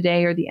the end of the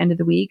day or the end of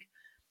the week.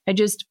 I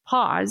just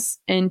pause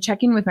and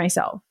check in with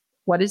myself.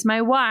 What is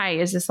my why?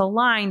 Is this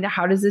aligned?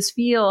 How does this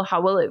feel?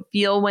 How will it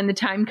feel when the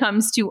time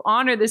comes to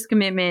honor this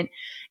commitment?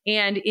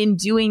 And in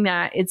doing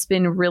that, it's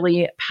been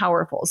really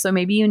powerful. So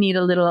maybe you need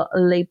a little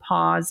lay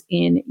pause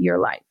in your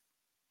life.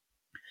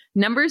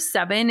 Number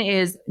 7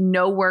 is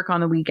no work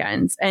on the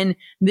weekends. And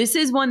this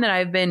is one that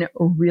I've been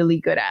really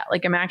good at.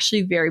 Like I'm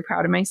actually very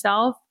proud of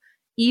myself.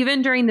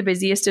 Even during the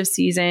busiest of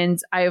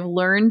seasons, I have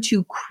learned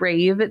to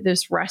crave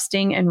this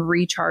resting and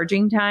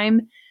recharging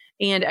time.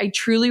 And I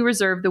truly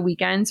reserve the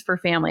weekends for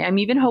family. I'm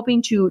even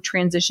hoping to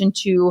transition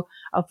to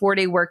a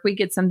 4-day work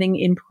week. It's something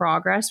in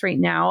progress right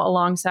now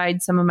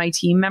alongside some of my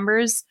team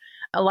members.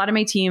 A lot of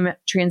my team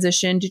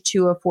transitioned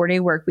to a 4-day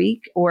work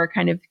week or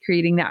kind of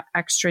creating that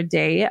extra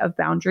day of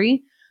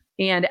boundary.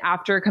 And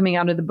after coming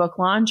out of the book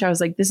launch, I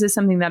was like, this is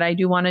something that I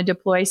do want to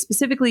deploy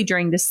specifically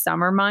during the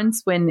summer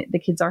months when the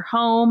kids are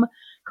home,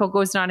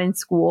 Coco's not in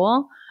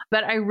school.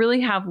 But I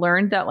really have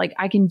learned that like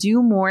I can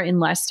do more in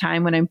less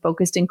time when I'm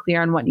focused and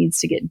clear on what needs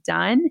to get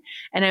done.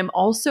 And I'm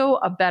also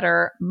a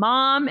better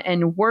mom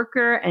and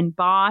worker and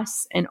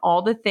boss and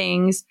all the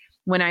things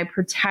when I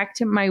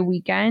protect my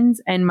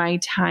weekends and my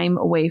time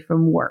away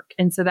from work.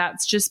 And so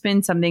that's just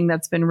been something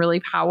that's been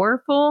really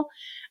powerful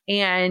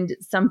and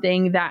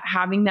something that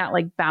having that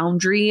like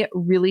boundary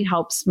really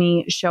helps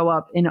me show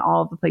up in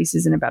all the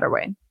places in a better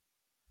way.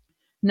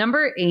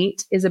 Number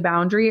 8 is a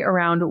boundary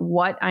around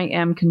what I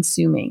am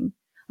consuming.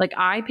 Like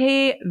I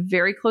pay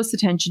very close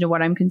attention to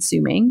what I'm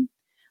consuming.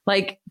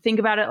 Like think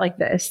about it like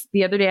this.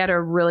 The other day I had a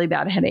really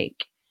bad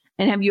headache.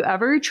 And have you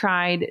ever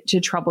tried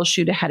to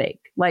troubleshoot a headache?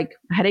 Like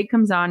a headache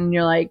comes on and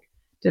you're like,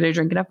 did I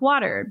drink enough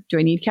water? Do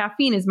I need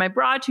caffeine? Is my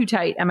bra too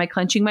tight? Am I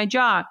clenching my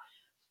jaw?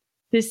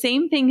 The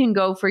same thing can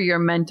go for your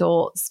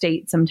mental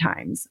state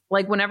sometimes.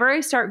 Like whenever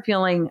I start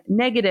feeling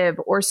negative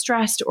or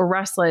stressed or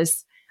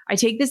restless, I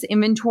take this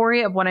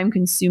inventory of what I'm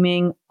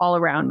consuming all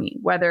around me,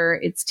 whether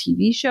it's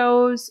TV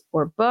shows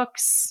or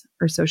books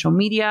or social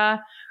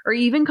media, or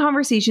even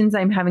conversations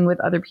I'm having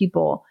with other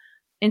people.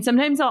 And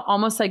sometimes I'll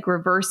almost like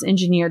reverse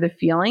engineer the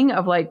feeling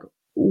of like,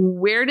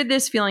 where did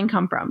this feeling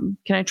come from?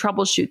 Can I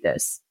troubleshoot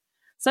this?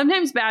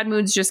 Sometimes bad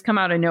moods just come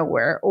out of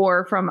nowhere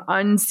or from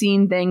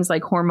unseen things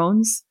like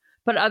hormones,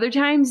 but other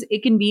times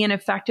it can be an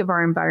effect of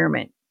our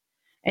environment.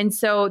 And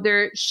so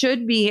there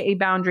should be a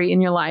boundary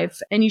in your life,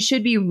 and you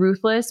should be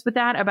ruthless with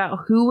that about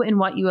who and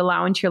what you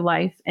allow into your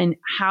life and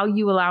how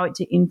you allow it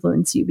to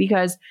influence you,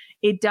 because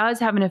it does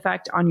have an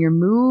effect on your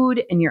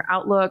mood and your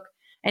outlook,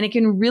 and it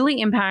can really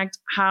impact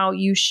how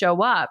you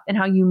show up and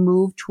how you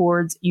move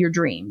towards your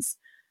dreams.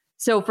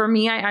 So for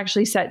me, I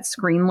actually set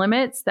screen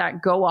limits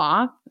that go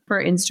off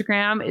for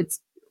Instagram.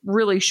 It's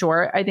really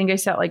short. I think I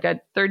set like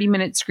a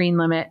 30-minute screen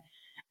limit.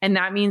 And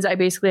that means I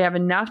basically have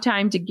enough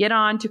time to get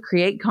on, to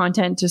create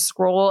content, to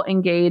scroll,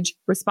 engage,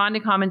 respond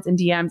to comments and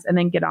DMs, and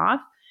then get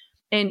off.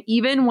 And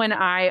even when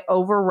I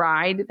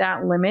override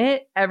that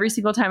limit, every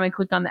single time I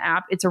click on the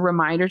app, it's a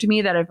reminder to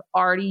me that I've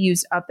already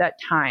used up that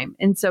time.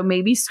 And so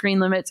maybe screen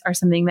limits are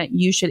something that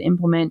you should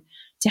implement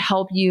to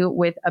help you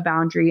with a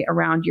boundary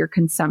around your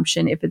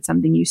consumption if it's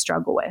something you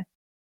struggle with.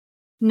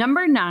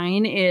 Number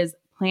 9 is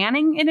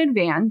planning in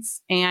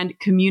advance and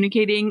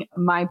communicating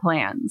my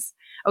plans.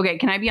 Okay,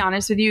 can I be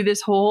honest with you?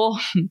 This whole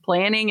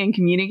planning and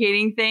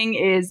communicating thing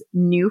is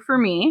new for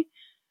me.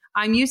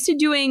 I'm used to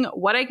doing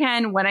what I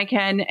can when I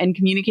can and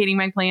communicating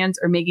my plans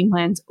or making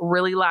plans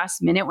really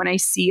last minute when I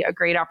see a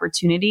great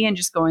opportunity and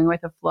just going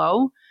with the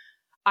flow.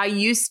 I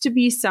used to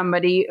be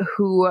somebody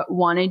who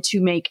wanted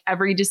to make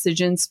every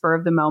decision spur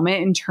of the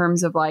moment in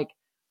terms of like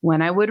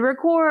when I would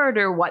record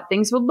or what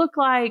things would look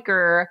like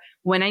or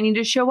when I need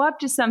to show up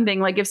to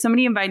something. Like if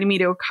somebody invited me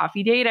to a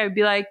coffee date, I would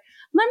be like,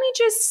 let me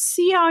just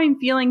see how I'm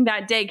feeling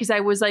that day. Cause I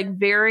was like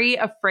very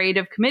afraid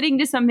of committing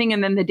to something.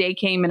 And then the day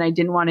came and I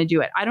didn't want to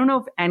do it. I don't know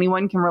if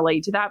anyone can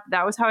relate to that. But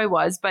that was how I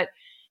was. But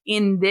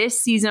in this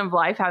season of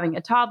life, having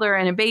a toddler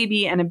and a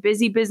baby and a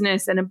busy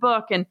business and a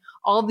book and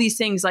all of these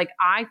things, like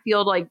I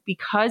feel like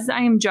because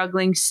I am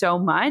juggling so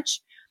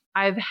much,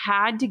 I've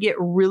had to get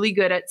really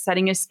good at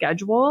setting a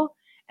schedule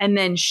and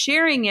then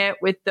sharing it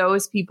with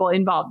those people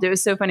involved. It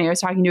was so funny. I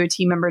was talking to a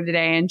team member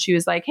today and she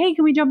was like, hey,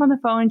 can we jump on the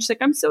phone? She's like,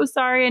 I'm so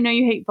sorry. I know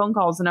you hate phone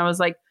calls. And I was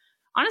like,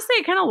 honestly,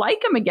 I kind of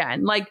like them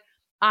again. Like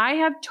I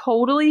have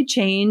totally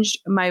changed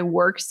my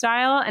work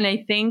style. And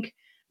I think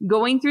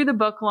going through the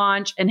book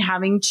launch and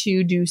having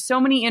to do so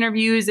many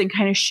interviews and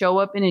kind of show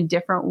up in a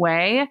different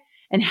way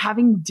and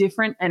having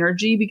different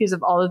energy because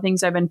of all the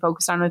things I've been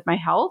focused on with my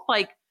health,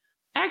 like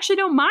I actually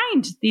don't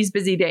mind these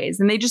busy days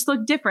and they just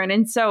look different.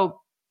 And so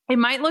it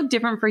might look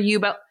different for you,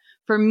 but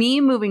for me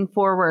moving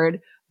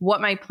forward,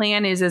 what my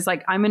plan is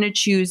like, I'm going to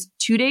choose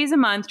 2 days a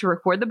month to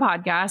record the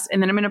podcast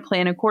and then I'm going to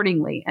plan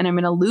accordingly. And I'm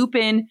going to loop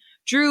in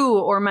Drew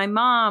or my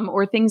mom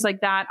or things like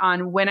that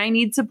on when I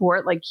need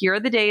support. Like here are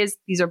the days,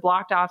 these are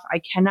blocked off. I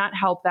cannot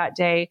help that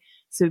day.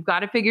 So we've got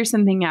to figure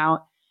something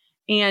out.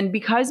 And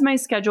because my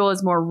schedule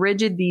is more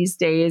rigid these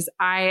days,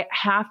 I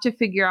have to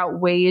figure out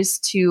ways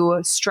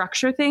to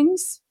structure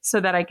things so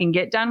that I can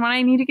get done when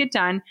I need to get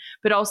done,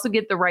 but also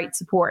get the right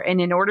support.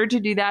 And in order to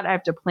do that, I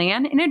have to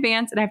plan in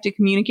advance and I have to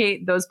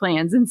communicate those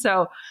plans. And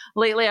so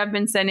lately I've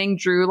been sending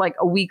Drew like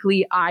a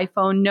weekly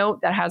iPhone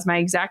note that has my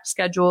exact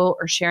schedule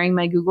or sharing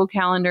my Google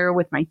Calendar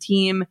with my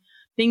team,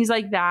 things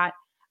like that.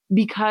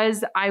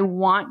 Because I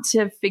want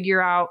to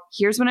figure out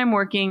here's when I'm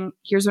working,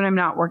 here's when I'm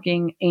not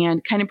working,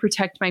 and kind of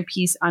protect my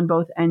peace on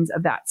both ends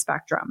of that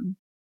spectrum.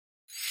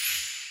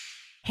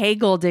 Hey,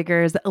 goal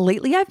diggers.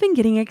 Lately, I've been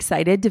getting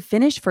excited to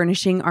finish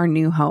furnishing our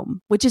new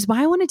home, which is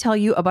why I want to tell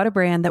you about a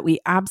brand that we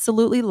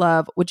absolutely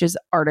love, which is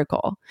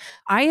Article.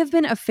 I have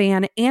been a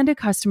fan and a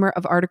customer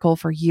of Article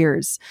for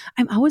years.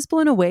 I'm always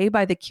blown away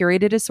by the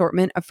curated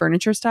assortment of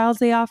furniture styles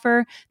they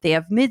offer. They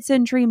have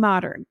mid-century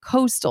modern,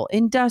 coastal,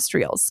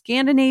 industrial,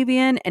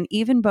 Scandinavian, and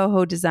even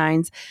boho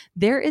designs.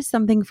 There is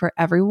something for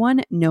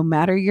everyone, no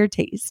matter your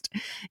taste.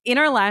 In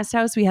our last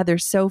house, we had their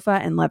sofa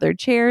and leather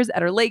chairs.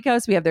 At our lake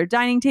house, we have their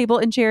dining table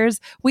and chairs.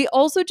 We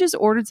also just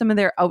ordered some of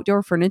their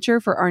outdoor furniture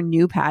for our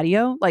new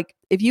patio. Like,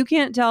 if you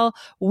can't tell,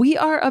 we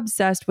are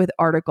obsessed with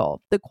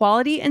Article. The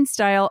quality and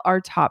style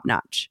are top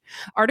notch.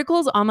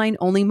 Article's online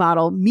only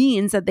model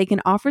means that they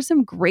can offer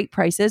some great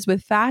prices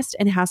with fast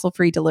and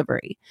hassle-free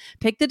delivery.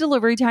 Pick the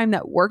delivery time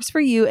that works for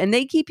you, and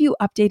they keep you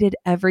updated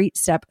every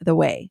step of the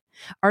way.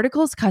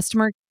 Article's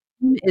customer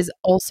is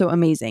also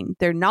amazing.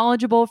 They're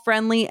knowledgeable,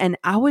 friendly, and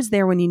always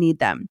there when you need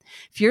them.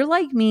 If you're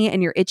like me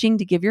and you're itching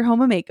to give your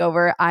home a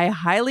makeover, I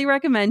highly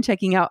recommend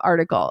checking out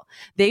Article.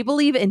 They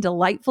believe in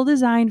delightful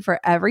design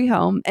for every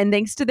home, and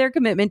thanks to their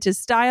commitment to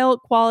style,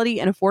 quality,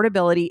 and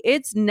affordability,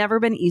 it's never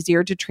been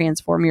easier to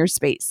transform your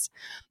space.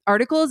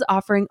 Article is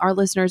offering our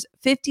listeners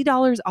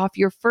 $50 off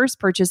your first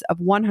purchase of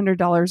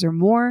 $100 or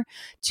more.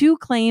 To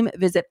claim,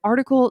 visit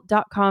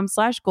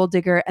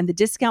article.com/goaldigger and the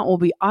discount will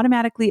be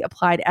automatically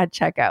applied at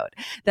checkout.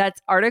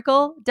 That's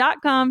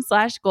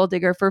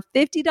article.com/goaldigger for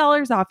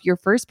 $50 off your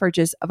first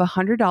purchase of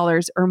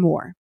 $100 or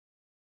more.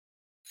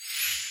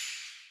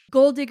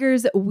 Goal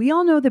diggers, we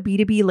all know the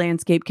B2B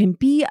landscape can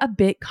be a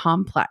bit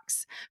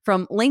complex.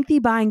 From lengthy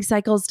buying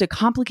cycles to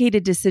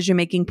complicated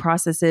decision-making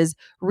processes,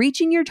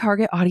 reaching your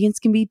target audience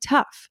can be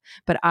tough.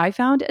 But I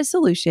found a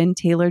solution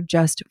tailored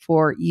just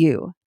for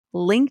you: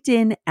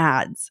 LinkedIn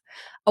ads.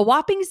 A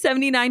whopping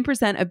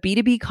 79% of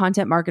B2B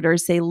content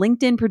marketers say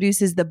LinkedIn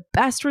produces the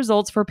best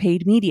results for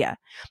paid media.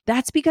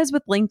 That's because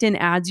with LinkedIn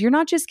ads, you're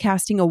not just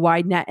casting a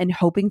wide net and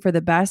hoping for the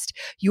best,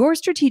 you're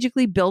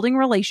strategically building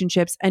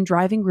relationships and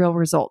driving real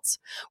results.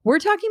 We're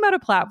talking about a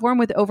platform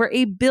with over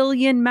 1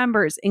 billion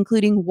members,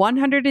 including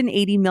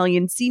 180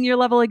 million senior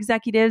level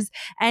executives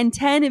and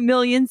 10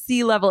 million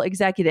C-level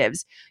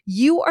executives.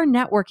 You are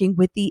networking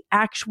with the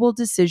actual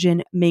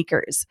decision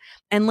makers.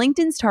 And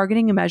LinkedIn's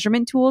targeting and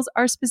measurement tools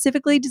are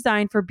specifically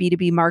designed for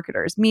B2B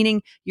marketers,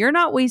 meaning you're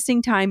not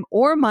wasting time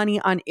or money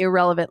on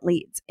irrelevant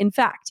leads. In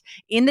fact,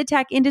 in the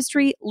tech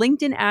industry,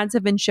 LinkedIn ads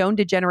have been shown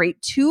to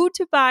generate 2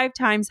 to 5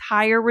 times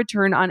higher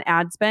return on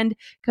ad spend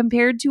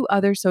compared to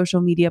other social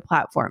media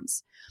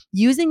platforms.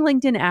 Using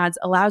LinkedIn ads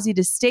allows you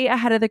to stay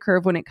ahead of the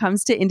curve when it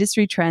comes to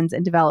industry trends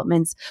and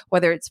developments,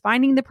 whether it's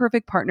finding the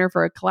perfect partner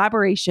for a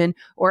collaboration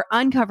or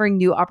uncovering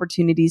new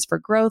opportunities for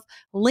growth.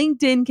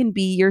 LinkedIn can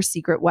be your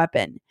secret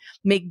weapon.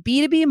 Make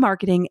B2B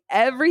marketing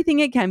everything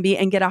it can be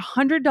and get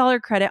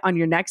 $100 credit on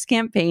your next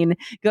campaign.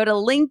 Go to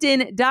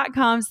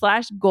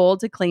linkedin.com/goal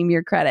to claim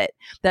your credit.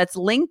 That's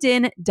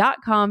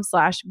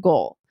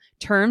linkedin.com/goal.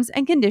 Terms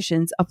and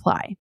conditions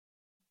apply.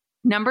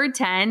 Number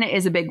 10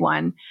 is a big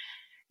one.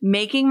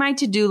 Making my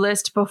to-do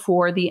list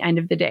before the end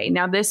of the day.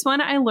 Now, this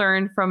one I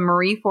learned from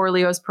Marie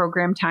Forleo's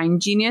program, Time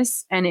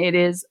Genius, and it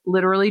is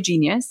literally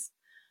genius.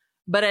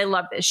 But I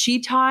love this. She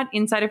taught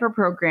inside of her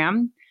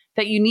program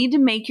that you need to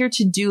make your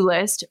to-do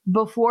list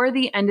before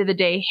the end of the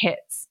day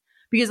hits.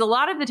 Because a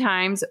lot of the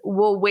times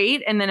we'll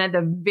wait, and then at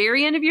the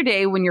very end of your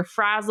day, when you're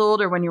frazzled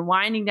or when you're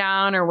winding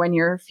down or when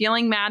you're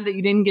feeling mad that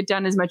you didn't get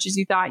done as much as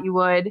you thought you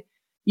would,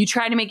 you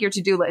try to make your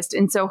to-do list.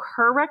 And so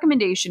her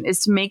recommendation is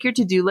to make your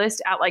to-do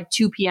list at like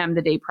 2 p.m.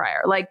 the day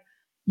prior. Like,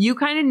 you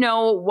kind of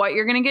know what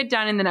you're going to get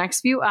done in the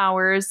next few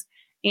hours.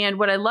 And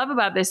what I love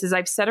about this is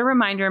I've set a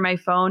reminder in my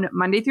phone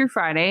Monday through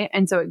Friday.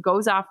 And so it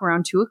goes off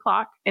around 2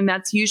 o'clock. And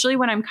that's usually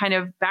when I'm kind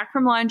of back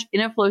from lunch in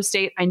a flow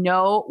state. I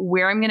know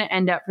where I'm going to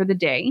end up for the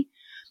day.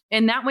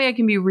 And that way I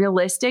can be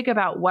realistic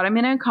about what I'm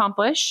going to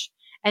accomplish.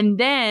 And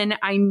then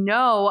I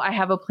know I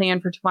have a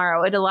plan for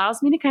tomorrow. It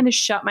allows me to kind of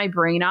shut my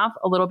brain off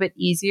a little bit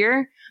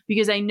easier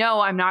because I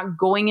know I'm not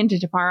going into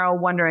tomorrow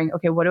wondering,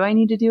 okay, what do I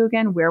need to do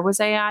again? Where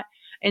was I at?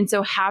 And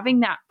so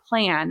having that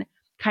plan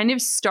kind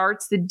of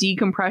starts the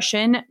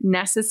decompression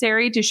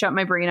necessary to shut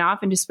my brain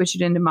off and to switch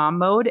it into mom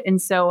mode.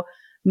 And so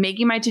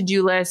making my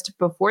to-do list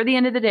before the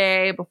end of the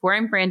day, before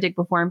I'm frantic,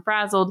 before I'm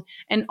frazzled,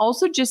 and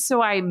also just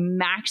so I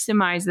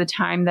maximize the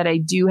time that I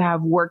do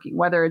have working,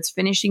 whether it's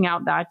finishing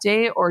out that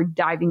day or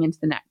diving into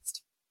the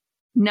next.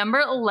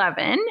 Number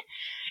 11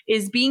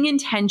 is being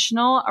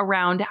intentional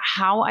around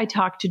how I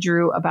talk to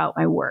Drew about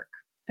my work.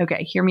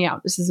 Okay, hear me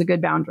out. This is a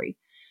good boundary.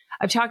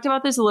 I've talked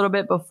about this a little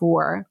bit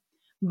before,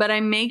 but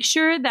I make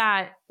sure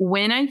that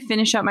when I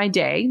finish up my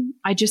day,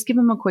 I just give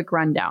him a quick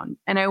rundown.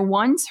 And I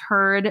once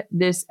heard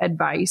this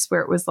advice where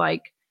it was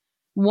like,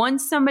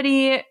 once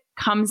somebody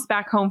comes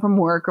back home from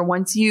work or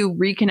once you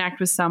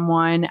reconnect with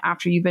someone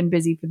after you've been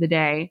busy for the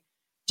day,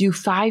 do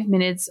 5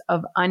 minutes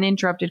of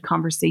uninterrupted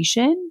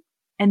conversation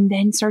and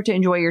then start to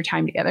enjoy your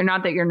time together.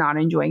 Not that you're not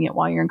enjoying it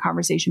while you're in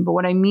conversation, but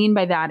what I mean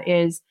by that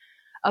is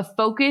a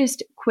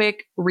focused,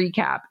 quick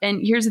recap.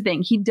 And here's the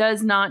thing. He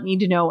does not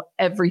need to know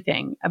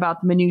everything about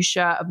the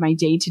minutia of my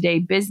day-to-day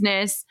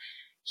business.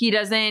 He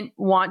doesn't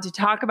want to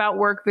talk about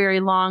work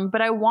very long,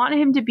 but I want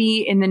him to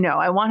be in the know.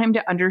 I want him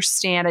to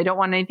understand. I don't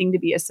want anything to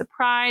be a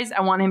surprise. I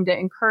want him to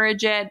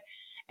encourage it.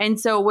 And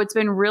so what's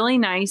been really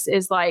nice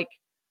is like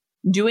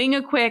doing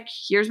a quick,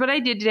 here's what I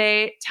did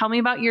today. Tell me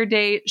about your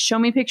day. Show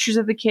me pictures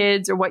of the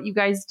kids or what you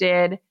guys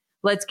did.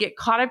 Let's get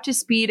caught up to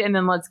speed and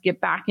then let's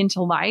get back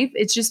into life.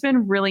 It's just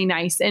been really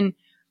nice. And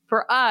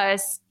for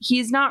us,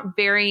 he's not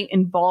very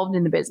involved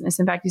in the business.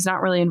 In fact, he's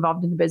not really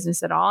involved in the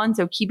business at all. And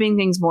so keeping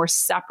things more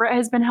separate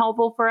has been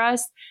helpful for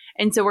us.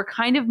 And so we're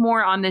kind of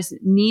more on this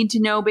need to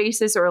know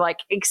basis or like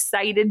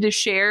excited to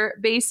share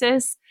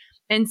basis.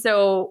 And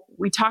so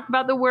we talk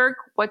about the work,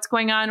 what's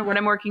going on, what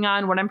I'm working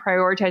on, what I'm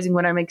prioritizing,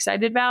 what I'm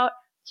excited about.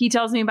 He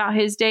tells me about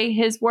his day,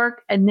 his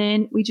work, and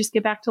then we just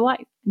get back to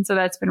life. And so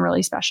that's been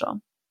really special.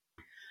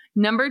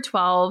 Number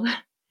 12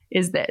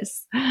 is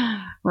this.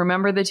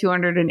 Remember the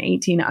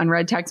 218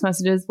 unread text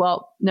messages?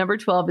 Well, number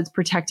 12 is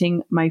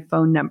protecting my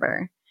phone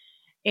number.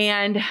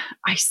 And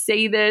I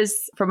say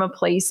this from a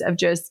place of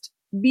just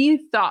be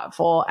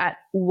thoughtful at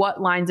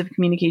what lines of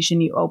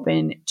communication you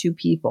open to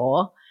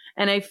people.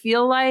 And I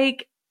feel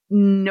like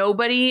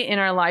nobody in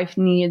our life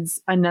needs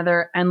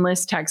another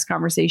endless text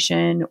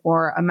conversation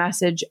or a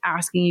message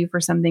asking you for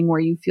something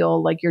where you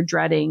feel like you're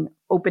dreading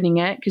opening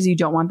it because you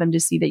don't want them to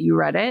see that you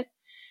read it.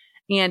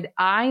 And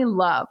I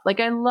love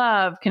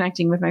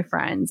connecting with my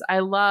friends. I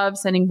love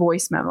sending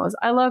voice memos.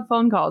 I love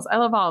phone calls. I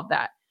love all of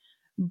that.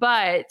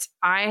 But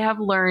I have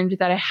learned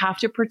that I have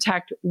to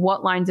protect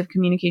what lines of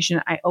communication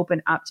I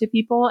open up to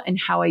people and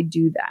how I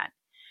do that.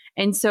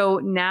 And so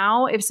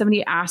now if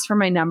somebody asks for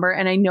my number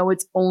and I know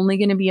it's only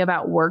going to be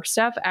about work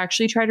stuff, I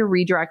actually try to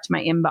redirect to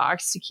my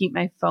inbox to keep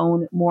my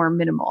phone more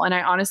minimal. And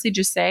I honestly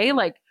just say,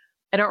 like,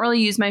 I don't really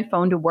use my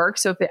phone to work.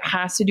 So if it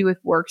has to do with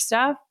work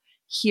stuff,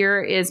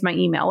 here is my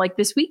email. Like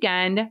this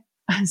weekend,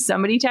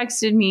 somebody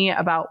texted me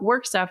about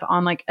work stuff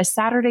on like a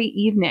Saturday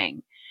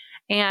evening.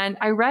 And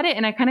I read it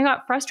and I kind of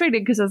got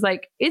frustrated because I was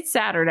like, it's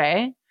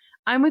Saturday.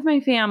 I'm with my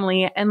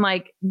family and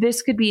like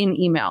this could be an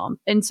email.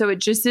 And so it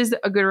just is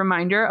a good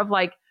reminder of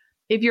like,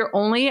 if you're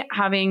only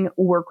having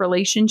work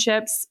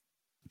relationships,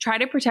 try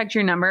to protect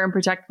your number and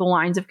protect the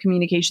lines of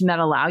communication that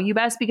allow you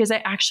best, because I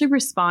actually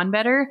respond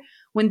better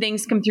when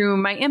things come through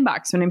my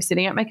inbox, when I'm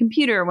sitting at my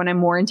computer, when I'm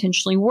more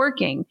intentionally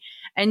working.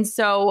 And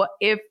so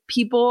if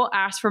people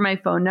ask for my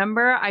phone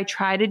number, I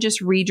try to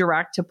just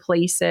redirect to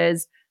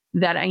places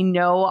that I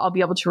know I'll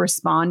be able to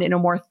respond in a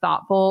more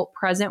thoughtful,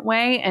 present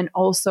way, and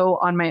also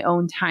on my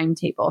own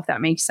timetable, if that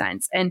makes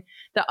sense. And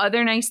the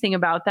other nice thing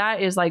about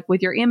that is like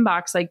with your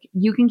inbox, like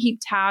you can keep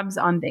tabs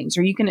on things,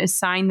 or you can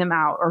assign them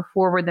out or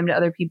forward them to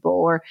other people,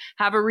 or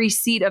have a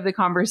receipt of the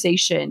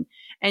conversation.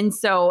 And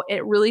so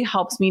it really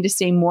helps me to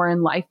stay more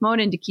in life mode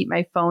and to keep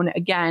my phone,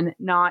 again,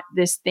 not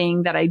this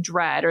thing that I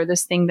dread or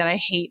this thing that I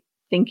hate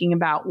thinking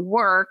about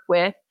work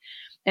with.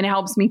 And it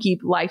helps me keep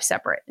life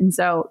separate. And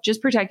so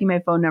just protecting my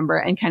phone number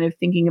and kind of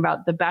thinking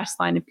about the best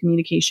line of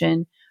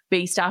communication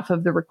based off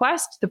of the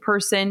request, the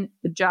person,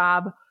 the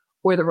job,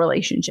 or the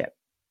relationship.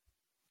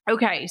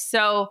 Okay,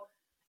 so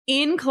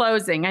in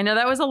closing, I know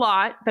that was a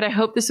lot, but I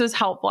hope this was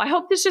helpful. I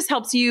hope this just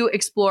helps you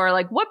explore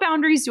like, what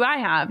boundaries do I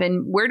have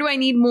and where do I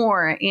need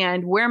more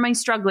and where am I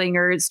struggling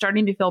or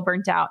starting to feel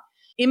burnt out?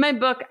 In my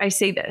book, I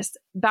say this: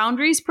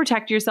 boundaries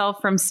protect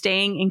yourself from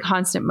staying in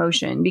constant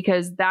motion,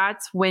 because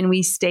that's when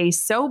we stay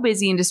so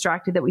busy and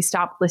distracted that we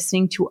stop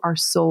listening to our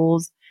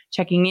souls,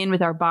 checking in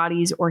with our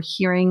bodies, or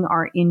hearing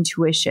our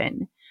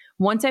intuition.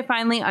 Once I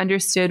finally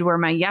understood where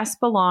my yes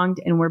belonged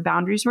and where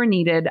boundaries were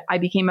needed, I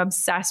became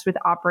obsessed with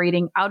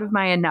operating out of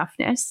my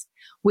enoughness,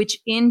 which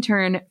in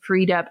turn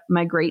freed up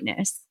my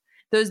greatness.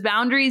 Those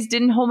boundaries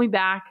didn't hold me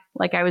back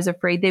like I was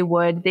afraid they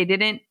would. They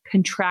didn't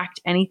contract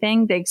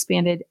anything. They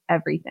expanded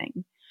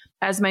everything.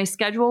 As my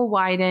schedule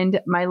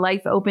widened, my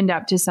life opened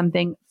up to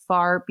something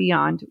far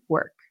beyond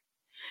work.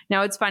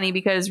 Now, it's funny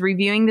because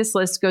reviewing this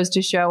list goes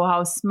to show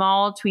how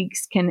small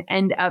tweaks can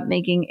end up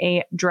making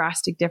a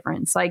drastic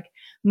difference, like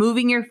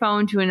moving your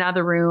phone to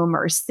another room,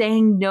 or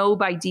saying no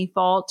by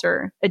default,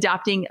 or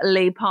adopting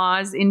lay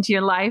pause into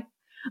your life.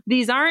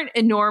 These aren't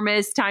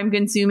enormous,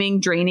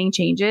 time-consuming, draining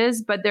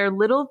changes, but they're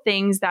little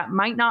things that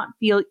might not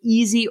feel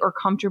easy or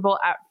comfortable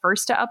at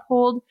first to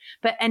uphold,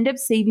 but end up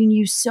saving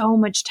you so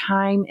much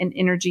time and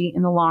energy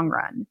in the long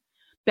run.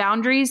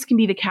 Boundaries can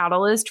be the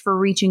catalyst for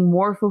reaching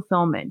more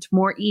fulfillment,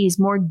 more ease,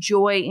 more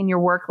joy in your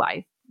work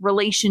life,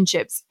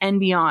 relationships, and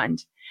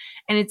beyond.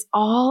 And it's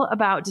all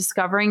about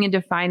discovering and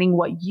defining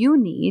what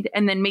you need,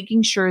 and then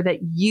making sure that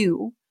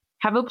you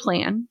have a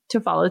plan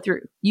to follow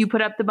through. You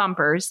put up the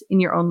bumpers in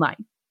your own life.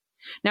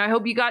 Now, I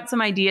hope you got some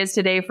ideas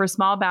today for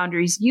small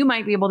boundaries you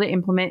might be able to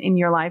implement in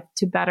your life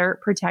to better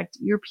protect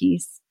your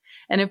peace.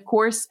 And of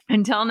course,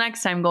 until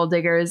next time, goal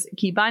diggers,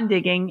 keep on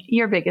digging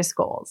your biggest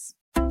goals.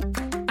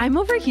 I'm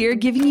over here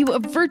giving you a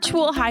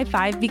virtual high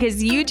five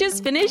because you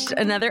just finished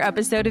another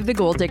episode of the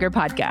Goal Digger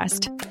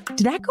podcast.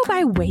 Did that go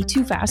by way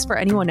too fast for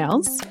anyone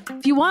else?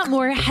 If you want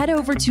more, head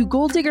over to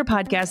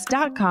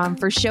goaldiggerpodcast.com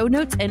for show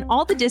notes and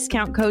all the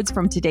discount codes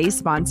from today's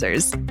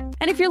sponsors.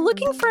 And if you're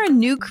looking for a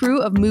new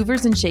crew of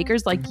movers and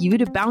shakers like you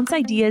to bounce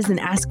ideas and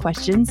ask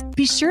questions,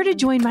 be sure to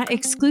join my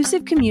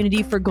exclusive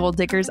community for Goal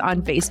Diggers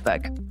on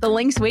Facebook. The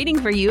link's waiting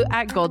for you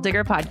at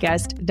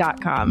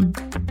goaldiggerpodcast.com.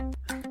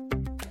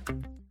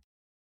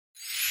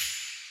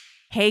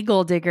 Hey,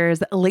 Goal Diggers.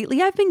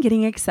 Lately, I've been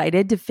getting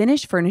excited to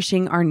finish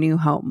furnishing our new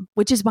home,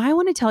 which is why I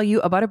want to tell you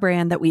about a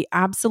brand that we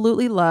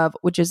absolutely love,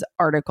 which is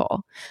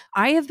Article.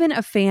 I have been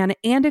a fan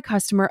and a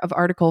customer of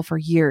Article for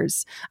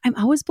years. I'm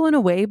always blown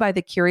away by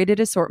the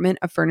curated assortment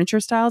of furniture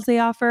styles they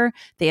offer.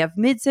 They have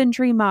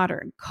mid-century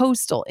modern,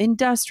 coastal,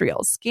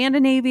 industrial,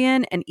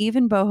 Scandinavian, and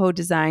even boho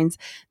designs.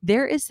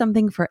 There is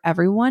something for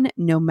everyone,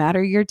 no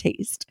matter your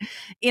taste.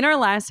 In our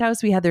last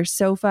house, we had their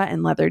sofa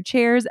and leather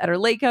chairs. At our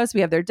lake house,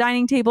 we have their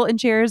dining table and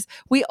chairs.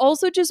 We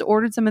also just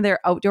ordered some of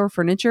their outdoor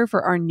furniture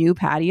for our new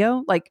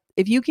patio. Like,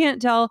 if you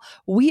can't tell,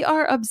 we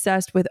are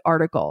obsessed with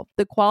Article.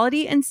 The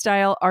quality and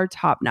style are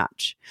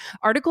top-notch.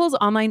 Article's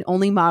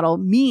online-only model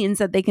means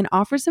that they can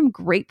offer some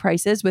great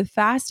prices with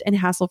fast and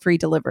hassle-free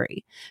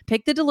delivery.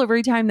 Pick the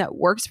delivery time that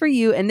works for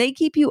you, and they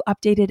keep you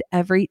updated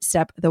every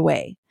step of the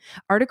way.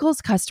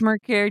 Article's customer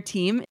care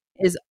team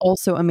is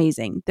also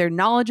amazing. They're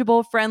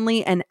knowledgeable,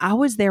 friendly, and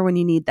always there when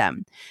you need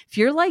them. If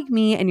you're like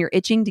me and you're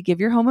itching to give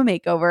your home a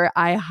makeover,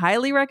 I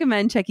highly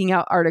recommend checking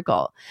out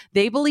Article.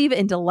 They believe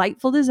in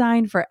delightful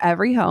design for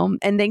every home,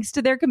 and thanks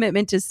to their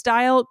commitment to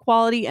style,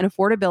 quality, and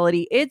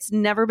affordability, it's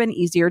never been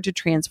easier to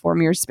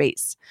transform your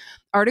space.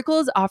 Article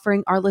is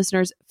offering our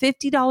listeners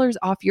 $50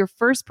 off your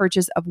first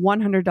purchase of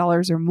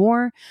 $100 or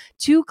more.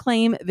 To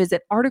claim,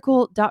 visit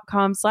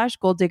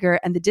article.com/goaldigger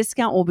and the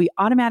discount will be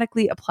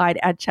automatically applied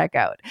at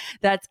checkout.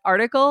 That's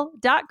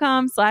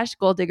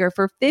article.com/goaldigger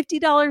for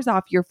 $50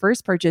 off your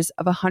first purchase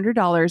of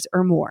 $100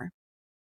 or more.